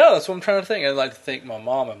 I know, that's what I'm trying to think. I'd like to thank my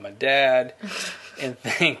mom and my dad and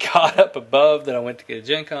thank God up above that I went to get a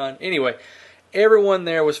Gen Con. Anyway, everyone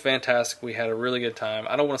there was fantastic. We had a really good time.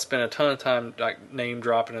 I don't want to spend a ton of time like name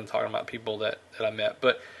dropping and talking about people that I met,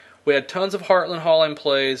 but we had tons of Heartland Hall-In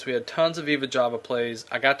plays. We had tons of VivaJava plays.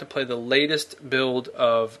 I got to play the latest build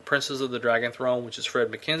of Princes of the Dragon Throne, which is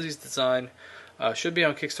Fred McKenzie's design. Should be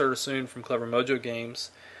on Kickstarter soon from Clever Mojo Games.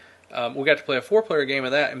 We got to play a 4-player game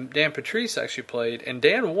of that, and Dan Patrice actually played, and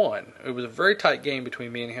Dan won. It was a very tight game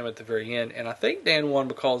between me and him at the very end, and I think Dan won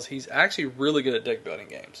because he's actually really good at deck building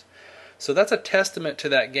games. So that's a testament to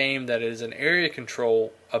that game that it is an area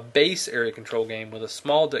control, a base area control game with a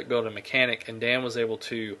small deck building mechanic, and Dan was able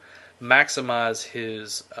to maximize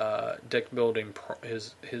his deck building,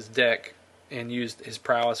 his deck, and used his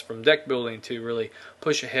prowess from deck building to really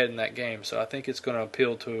push ahead in that game. So I think it's going to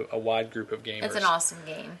appeal to a wide group of gamers. It's an awesome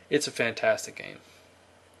game. It's a fantastic game.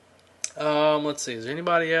 Let's see. Is there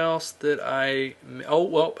anybody else that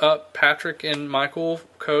Patrick and Michael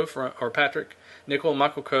Coe Patrick Nickel and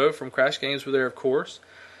Michael Coe from Crash Games were there, of course.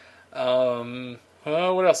 What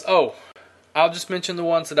else? I'll just mention the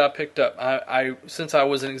ones that I picked up. Since I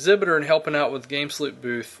was an exhibitor and helping out with Game Sloop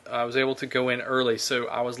booth, I was able to go in early. So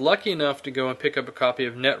I was lucky enough to go and pick up a copy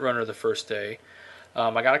of Netrunner the first day.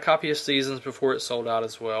 I got a copy of Seasons before it sold out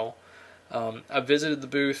as well. I visited the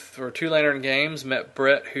booth for Two Lantern Games, met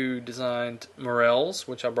Brett, who designed Morels,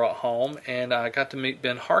 which I brought home, and I got to meet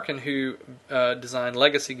Ben Harkin, who designed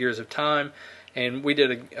Legacy Gears of Time. And we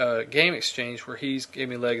did a game exchange where he gave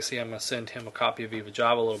me Legacy. I'm going to send him a copy of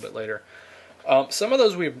VivaJava a little bit later. Some of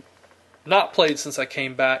those we've not played since I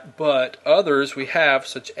came back, but others we have,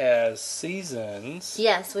 such as Seasons.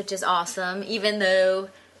 Yes, which is awesome, even though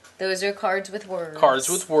those are cards with words. Cards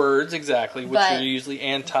with words, exactly, which are usually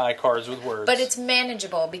anti-cards with words. But it's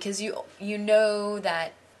manageable because you know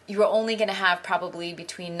that you're only going to have probably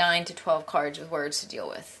between 9 to 12 cards with words to deal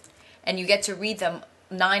with. And you get to read them,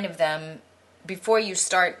 9 of them, before you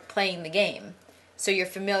start playing the game. So you're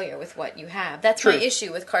familiar with what you have. That's my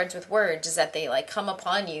issue with cards with words, is that they like come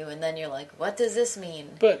upon you and then you're like, what does this mean?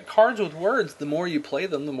 But cards with words, the more you play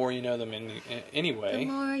them, the more you know them anyway.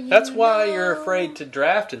 That's why you're afraid to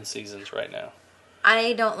draft in Seasons right now.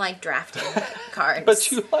 I don't like drafting cards.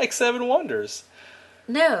 But you like Seven Wonders.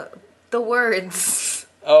 No, the words.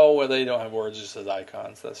 Oh, well, they don't have words, just as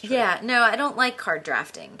icons. That's true. Yeah, no, I don't like card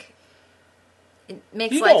drafting.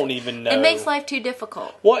 Don't even know. It makes life too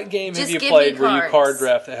difficult. What game have you played where you card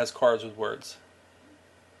draft that has cards with words?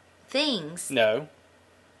 Things. No.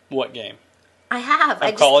 What game? I have.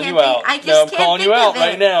 I'm calling you out. I'm calling you out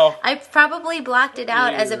right now. I probably blocked it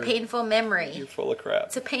out as a painful memory. You're full of crap.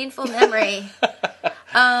 It's a painful memory.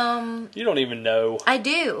 You don't even know. I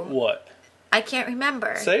do. What? I can't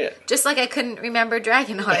remember. Say it. Just like I couldn't remember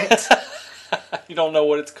Dragonheart. You don't know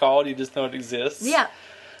what it's called, you just know it exists? Yeah.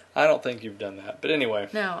 I don't think you've done that, but anyway.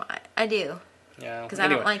 No, I do. Yeah. Because I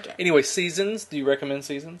don't like it. Anyway, Seasons. Do you recommend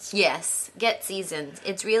Seasons? Yes. Get Seasons.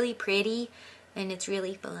 It's really pretty, and it's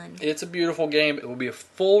really fun. It's a beautiful game. It will be a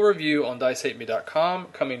full review on DiceHateMe.com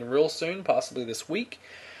coming real soon, possibly this week.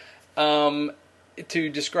 To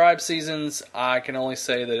describe Seasons, I can only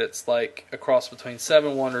say that it's like a cross between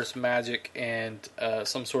Seven Wonders, Magic, and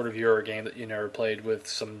some sort of Euro game that you never played with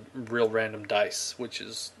some real random dice, which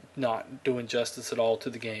is not doing justice at all to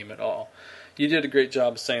the game at all. You did a great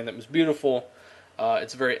job saying that it was beautiful.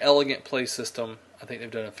 It's a very elegant play system. I think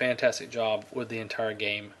they've done a fantastic job with the entire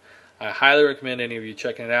game. I highly recommend any of you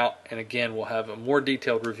checking it out. And again, we'll have a more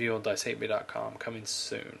detailed review on DiceHateMe.com coming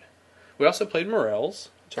soon. We also played Morels.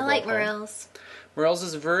 I like Morels. Morels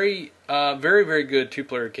is a very, very good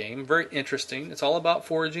two-player game. Very interesting. It's all about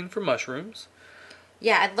foraging for mushrooms.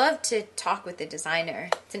 Yeah, I'd love to talk with the designer.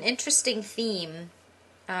 It's an interesting theme.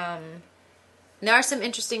 There are some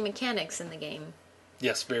interesting mechanics in the game.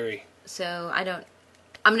 Yes, very. So I'm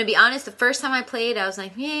going to be honest, the first time I played, I was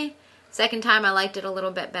like, eh. Second time, I liked it a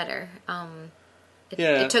little bit better.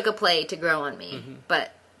 It took a play to grow on me. Mm-hmm.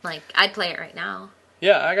 But, like, I'd play it right now.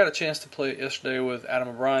 Yeah, I got a chance to play it yesterday with Adam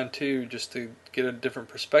O'Brien, too, just to get a different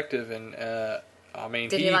perspective. And, I mean...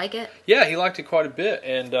 Did he like it? Yeah, he liked it quite a bit.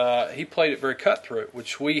 And he played it very cutthroat,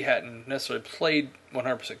 which we hadn't necessarily played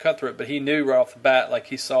 100% cutthroat. But he knew right off the bat, like,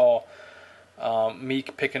 he saw me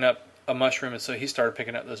picking up a mushroom, and so he started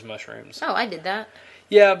picking up those mushrooms. Oh, I did that.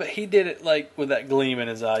 Yeah, but he did it, like, with that gleam in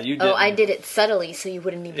his eye. You didn't. Oh, I did it subtly, so you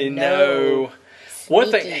wouldn't even know. No. One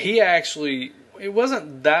thing, he actually... It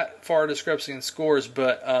wasn't that far discrepancy in scores,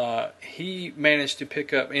 but he managed to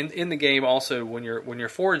pick up in the game. Also, when you're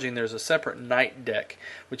foraging, there's a separate night deck,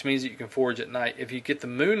 which means that you can forage at night. If you get the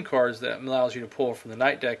moon cards, that allows you to pull from the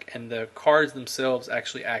night deck, and the cards themselves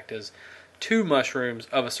actually act as 2 mushrooms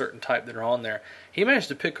of a certain type that are on there. He managed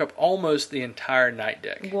to pick up almost the entire night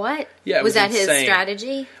deck. What? Yeah, it was that insane. His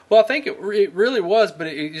strategy? Well, I think it really was, but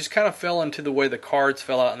it just kind of fell into the way the cards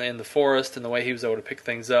fell out in the forest and the way he was able to pick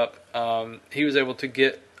things up. He was able to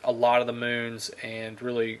get a lot of the moons and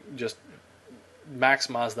really just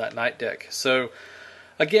maximize that night deck. So,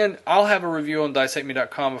 again, I'll have a review on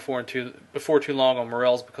DiceHateMe.com before too long on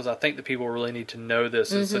Morels, because I think that people really need to know this.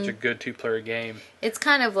 Mm-hmm. It's such a good 2-player game. It's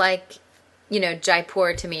kind of like...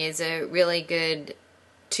 Jaipur to me is a really good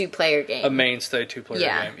 2-player game. A mainstay 2-player game.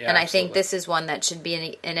 Yeah, and absolutely. I think this is one that should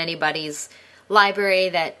be in anybody's library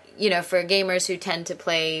that, for gamers who tend to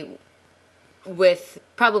play with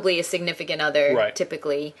probably a significant other, right,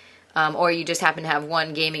 typically, or you just happen to have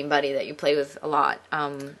one gaming buddy that you play with a lot.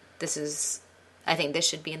 I think this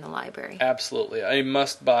should be in the library. Absolutely. A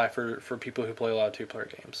must-buy for people who play a lot of 2-player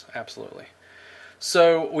games. Absolutely.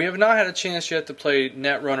 So, we have not had a chance yet to play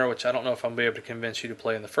Netrunner, which I don't know if I'm going to be able to convince you to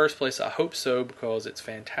play in the first place. I hope so, because it's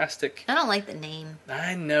fantastic. I don't like the name.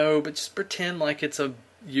 I know, but just pretend like it's a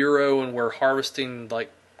Euro and we're harvesting,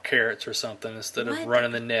 like, carrots or something instead of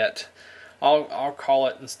running the net. I'll call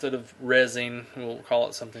it, instead of rezzing, we'll call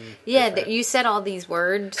it something different. You said all these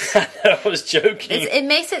words. I know, I was joking. It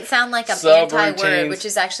makes it sound like I'm anti-word, which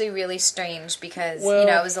is actually really strange because,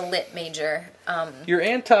 I was a lit major. You're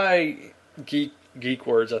anti-geek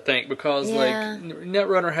words, I think, because like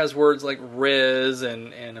Netrunner has words like res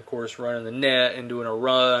and of course running the net and doing a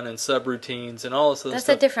run and subroutines and all this other stuff.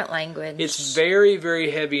 That's a different language. It's very,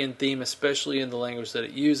 very heavy in theme, especially in the language that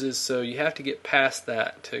it uses, so you have to get past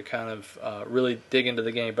that to kind of really dig into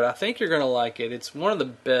the game. But I think you're going to like it. It's one of the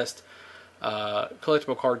best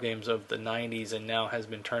collectible card games of the 90s and now has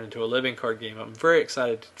been turned into a living card game. I'm very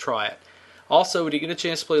excited to try it. Also, we didn't get a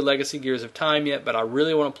chance to play Legacy Gears of Time yet, but I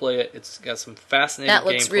really want to play it. It's got some fascinating gameplay. That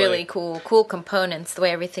looks really cool. Cool components, the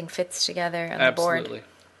way everything fits together on the board. Absolutely.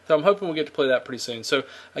 So I'm hoping we'll get to play that pretty soon. So,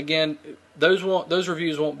 again, those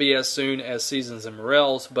reviews won't be as soon as Seasons and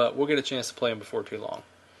Morels, but we'll get a chance to play them before too long.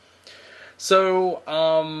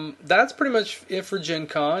 So, that's pretty much it for Gen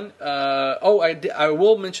Con. I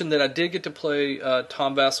will mention that I did get to play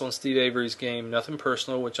Tom Vassell and Steve Avery's game, Nothing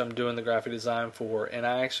Personal, which I'm doing the graphic design for, and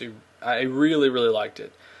I really, really liked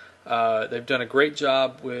it. They've done a great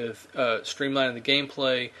job with streamlining the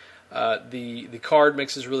gameplay. The card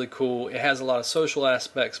mix is really cool. It has a lot of social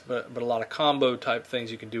aspects, but a lot of combo type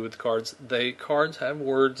things you can do with the cards. Cards have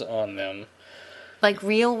words on them. Like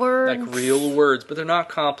real words? Like real words, but they're not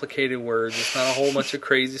complicated words. It's not a whole bunch of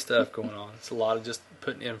crazy stuff going on. It's a lot of just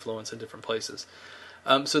putting influence in different places.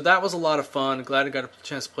 So that was a lot of fun. Glad I got a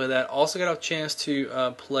chance to play that. Also got a chance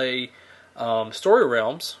to play Story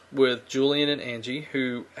Realms with Julian and Angie,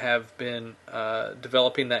 who have been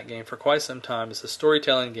developing that game for quite some time. It's a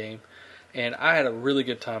storytelling game, and I had a really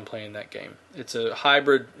good time playing that game. It's a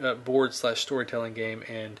hybrid board/storytelling game,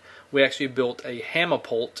 and we actually built a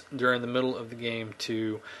hamapult during the middle of the game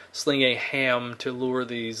to sling a ham to lure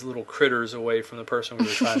these little critters away from the person we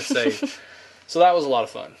were trying to save. So that was a lot of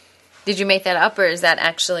fun. Did you make that up, or is that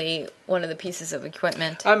actually one of the pieces of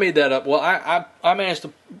equipment? I made that up. Well, I managed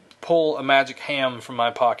to pull a magic ham from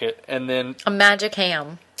my pocket, and then... A magic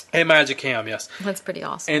ham. A magic ham, yes. That's pretty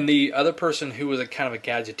awesome. And the other person, who was a kind of a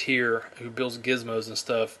gadgeteer who builds gizmos and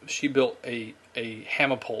stuff, she built a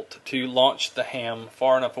hamapult to launch the ham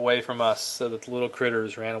far enough away from us so that the little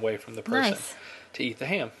critters ran away from the person to eat the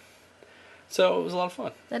ham. So it was a lot of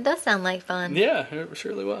fun. That does sound like fun. Yeah, it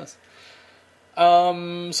surely was.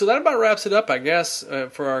 So that about wraps it up, I guess,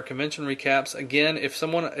 for our convention recaps. Again,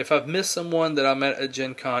 if I've missed someone that I met at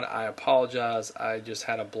Gen Con, I apologize. I just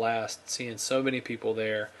had a blast seeing so many people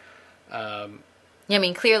there. Yeah, I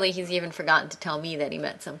mean, clearly he's even forgotten to tell me that he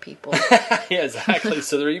met some people. Yeah, exactly.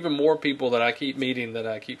 So there are even more people that I keep meeting that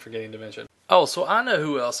I keep forgetting to mention. Oh, so I know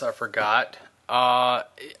who else I forgot. I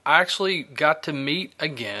actually got to meet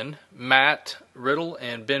again Matt Riddle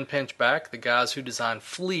and Ben Pinchback, the guys who designed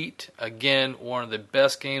Fleet. Again, one of the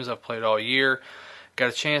best games I've played all year. Got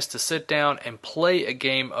a chance to sit down and play a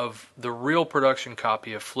game of the real production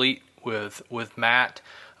copy of Fleet with Matt.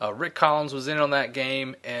 Rick Collins was in on that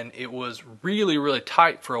game, and it was really, really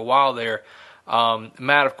tight for a while there.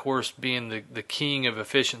 Matt, of course, being the king of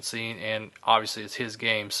efficiency, and obviously it's his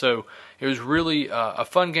game. So it was really a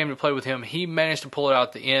fun game to play with him. He managed to pull it out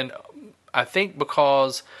at the end, I think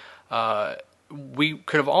because we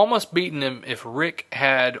could have almost beaten him if Rick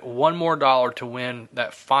had one more dollar to win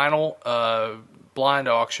that final blind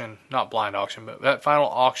auction, not blind auction, but that final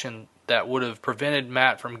auction that would have prevented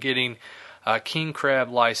Matt from getting King Crab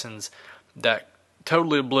license that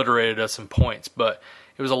totally obliterated us in points. But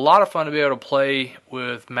it was a lot of fun to be able to play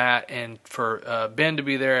with Matt and for Ben to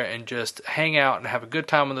be there and just hang out and have a good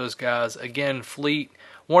time with those guys. Again, Fleet,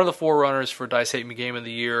 one of the forerunners for Dice Hate Me Game of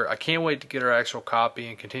the Year. I can't wait to get our actual copy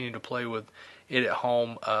and continue to play with it at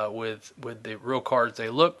home with the real cards. They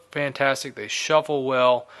look fantastic. They shuffle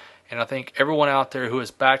well. And I think everyone out there who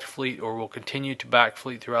has backed Fleet or will continue to back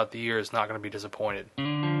Fleet throughout the year is not going to be disappointed.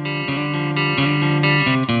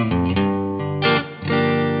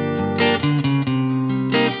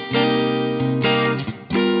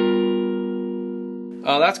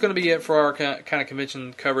 That's going to be it for our kind of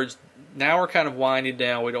convention coverage. Now we're kind of winding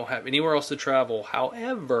down. We don't have anywhere else to travel.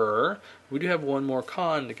 However, we do have one more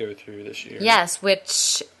con to go through this year. Yes,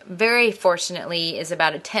 which very fortunately is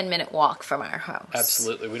about a 10-minute walk from our house.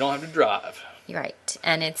 Absolutely. We don't have to drive. You're right.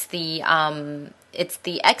 And it's the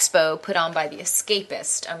expo put on by the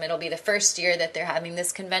Escapist. It'll be the first year that they're having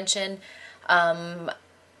this convention.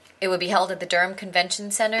 It will be held at the Durham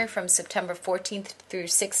Convention Center from September 14th through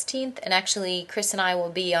 16th. And actually, Chris and I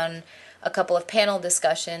will be on a couple of panel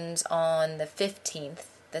discussions on the 15th,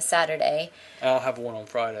 the Saturday. I'll have one on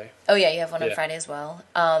Friday. Oh, yeah, you have one on Friday as well.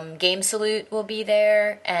 Game Salute will be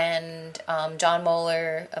there, and John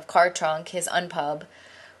Moeller of Card Trunk, his Unpub,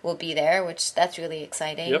 will be there, which that's really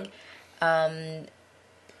exciting. Yep.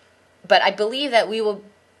 But I believe that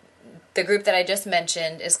the group that I just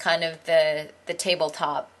mentioned is kind of the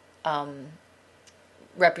tabletop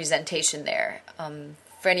representation there.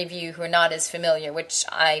 For any of you who are not as familiar, which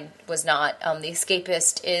I was not, the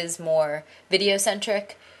Escapist is more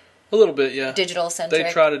video-centric. A little bit, yeah. Digital-centric.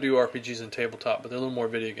 They try to do RPGs and tabletop, but they're a little more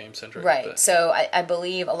video game-centric. Right. But. So I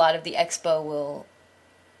believe a lot of the expo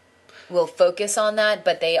will focus on that,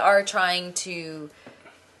 but they are trying to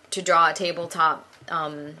draw a tabletop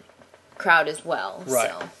crowd as well.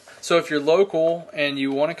 Right. So if you're local and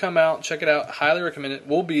you want to come out and check it out, highly recommend it.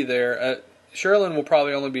 We'll be there. Sherilyn will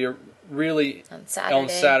probably only be really on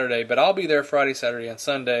Saturday, but I'll be there Friday, Saturday, and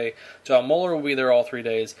Sunday. John Moeller will be there all 3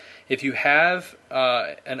 days. If you have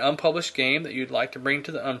an unpublished game that you'd like to bring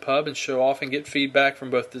to the Unpub and show off and get feedback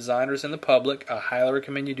from both designers and the public, I highly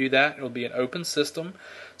recommend you do that. It'll be an open system.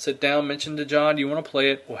 Sit down, mention to John you want to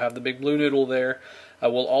play it. We'll have the big blue noodle there.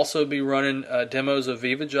 We'll also be running demos of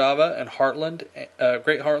VivaJava and Heartland,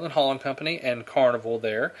 Great Heartland Hauling Company, and Carnival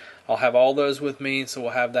there. I'll have all those with me, so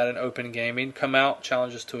we'll have that in open gaming. Come out,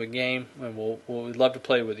 challenge us to a game, and we'd love to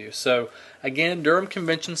play with you. So, again, Durham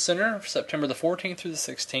Convention Center, September the 14th through the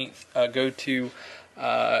 16th. Go to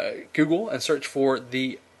Google and search for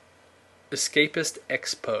the Escapist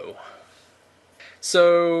Expo.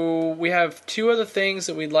 So, we have two other things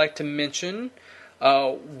that we'd like to mention.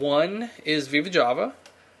 One is VivaJava.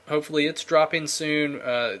 Hopefully it's dropping soon.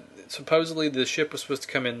 supposedly the ship was supposed to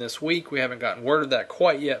come in this week. We haven't gotten word of that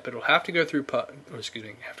quite yet, but it'll have to go through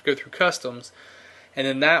customs, and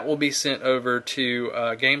then that will be sent over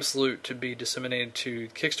to Game Salute to be disseminated to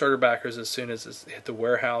Kickstarter backers as soon as it's hit the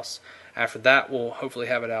warehouse. After that, we'll hopefully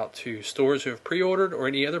have it out to stores who have pre-ordered or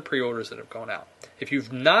any other pre-orders that have gone out. If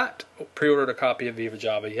you've not pre-ordered a copy of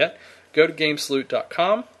VivaJava yet, go to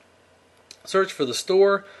GameSalute.com, search for the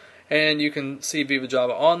store, and you can see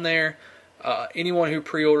VivaJava on there. Anyone who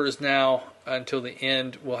pre-orders now until the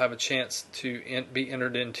end will have a chance to be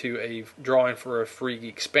entered into a drawing for a free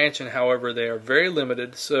expansion. However, they are very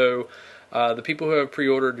limited, so the people who have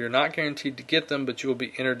pre-ordered, you're not guaranteed to get them, but you will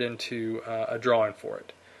be entered into a drawing for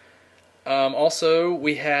it. Also,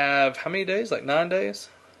 we have, how many days? Like 9 days?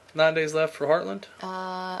 9 days left for Heartland?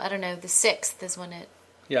 I don't know. The 6th is when it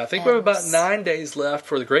Yeah, I think we have about 9 days left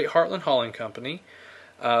for the Great Heartland Hauling Company.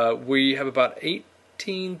 We have about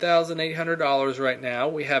 $18,800 right now.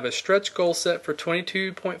 We have a stretch goal set for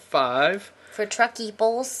 22.5. For truck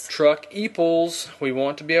eeples. Truck eeples. We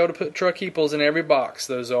want to be able to put truck eeples in every box.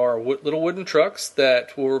 Those are little wooden trucks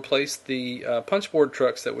that will replace the punchboard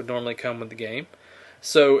trucks that would normally come with the game.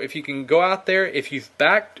 So if you can go out there, if you've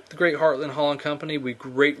backed the Great Heartland Hauling Company, we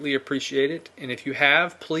greatly appreciate it. And if you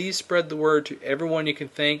have, please spread the word to everyone you can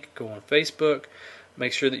think. Go on Facebook.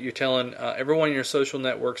 Make sure that you're telling everyone in your social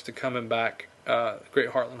networks to come and back Great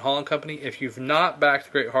Heartland Hauling Company. If you've not backed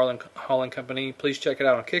the Great Heartland Hauling Company, please check it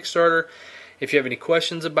out on Kickstarter. If you have any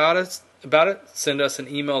questions about it, send us an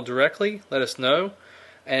email directly. Let us know.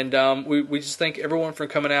 And we just thank everyone for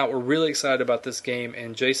coming out. We're really excited about this game,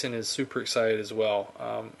 and Jason is super excited as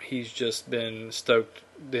well. He's just been stoked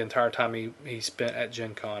the entire time he spent at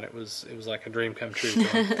GenCon. It was like a dream come true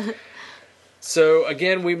for him. So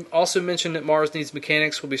again, we also mentioned that Mars Needs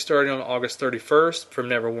Mechanics will be starting on August 31st from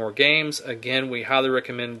Nevermore Games. Again, we highly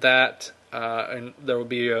recommend that, and there will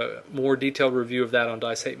be a more detailed review of that on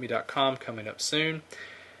DiceHateMe.com coming up soon.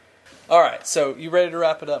 All right, so you ready to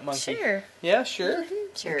wrap it up, Monkey? Sure. Yeah, sure?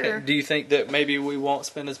 Mm-hmm, sure. Okay. Do you think that maybe we won't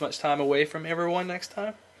spend as much time away from everyone next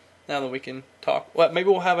time? Now that we can talk. Well, maybe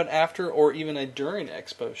we'll have an after or even a during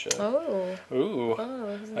Expo show. Oh. Ooh.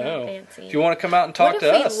 Oh, isn't that fancy? If you want to come out and talk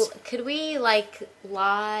to us. Could we, like,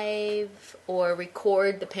 live or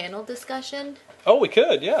record the panel discussion? Oh, we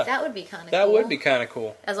could, yeah. That would be kind of cool. That would be kind of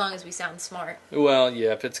cool. As long as we sound smart. Well,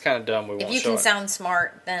 yeah, if it's kind of dumb, we won't show it. If you can sound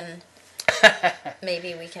smart, then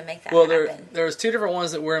maybe we can make that happen. There's two different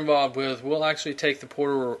ones that we're involved with. We'll actually take the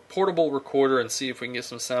portable recorder and see if we can get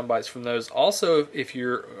some sound bites from those. Also, if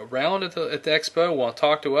you're around at the expo, want to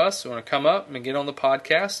talk to us, want to come up and get on the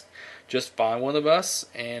podcast, just find one of us,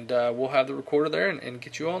 and we'll have the recorder there and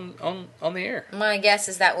get you on the air. My guess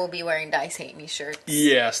is that we'll be wearing Dice Hate Me shirts.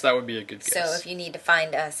 Yes, that would be a good guess. So if you need to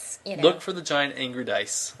find us, look for the giant angry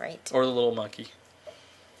dice. Right. Or the little monkey.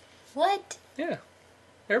 What? Yeah.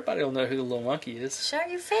 Everybody will know who the little monkey is. Shut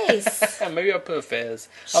your face. Maybe I'll put a fez.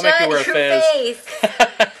 I'll make you wear a fez. Shut your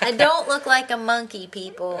face. I don't look like a monkey,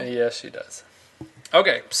 people. Yes, she does.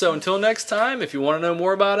 Okay, so until next time, if you want to know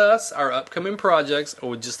more about us, our upcoming projects,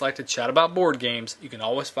 or would just like to chat about board games, you can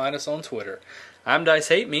always find us on Twitter. I'm Dice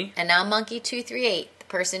Hate Me. And I'm Monkey238, the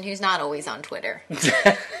person who's not always on Twitter.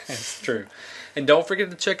 That's true. And don't forget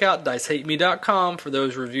to check out DiceHateMe.com for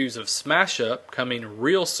those reviews of Smash Up coming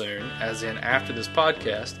real soon, as in after this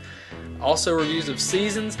podcast. Also reviews of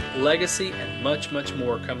Seasons, Legacy, and much, much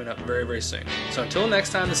more coming up very, very soon. So until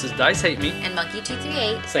next time, this is Dice Hate Me. And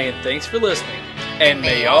Monkey238. Saying thanks for listening. And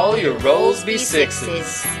may all your rolls be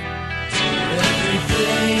sixes.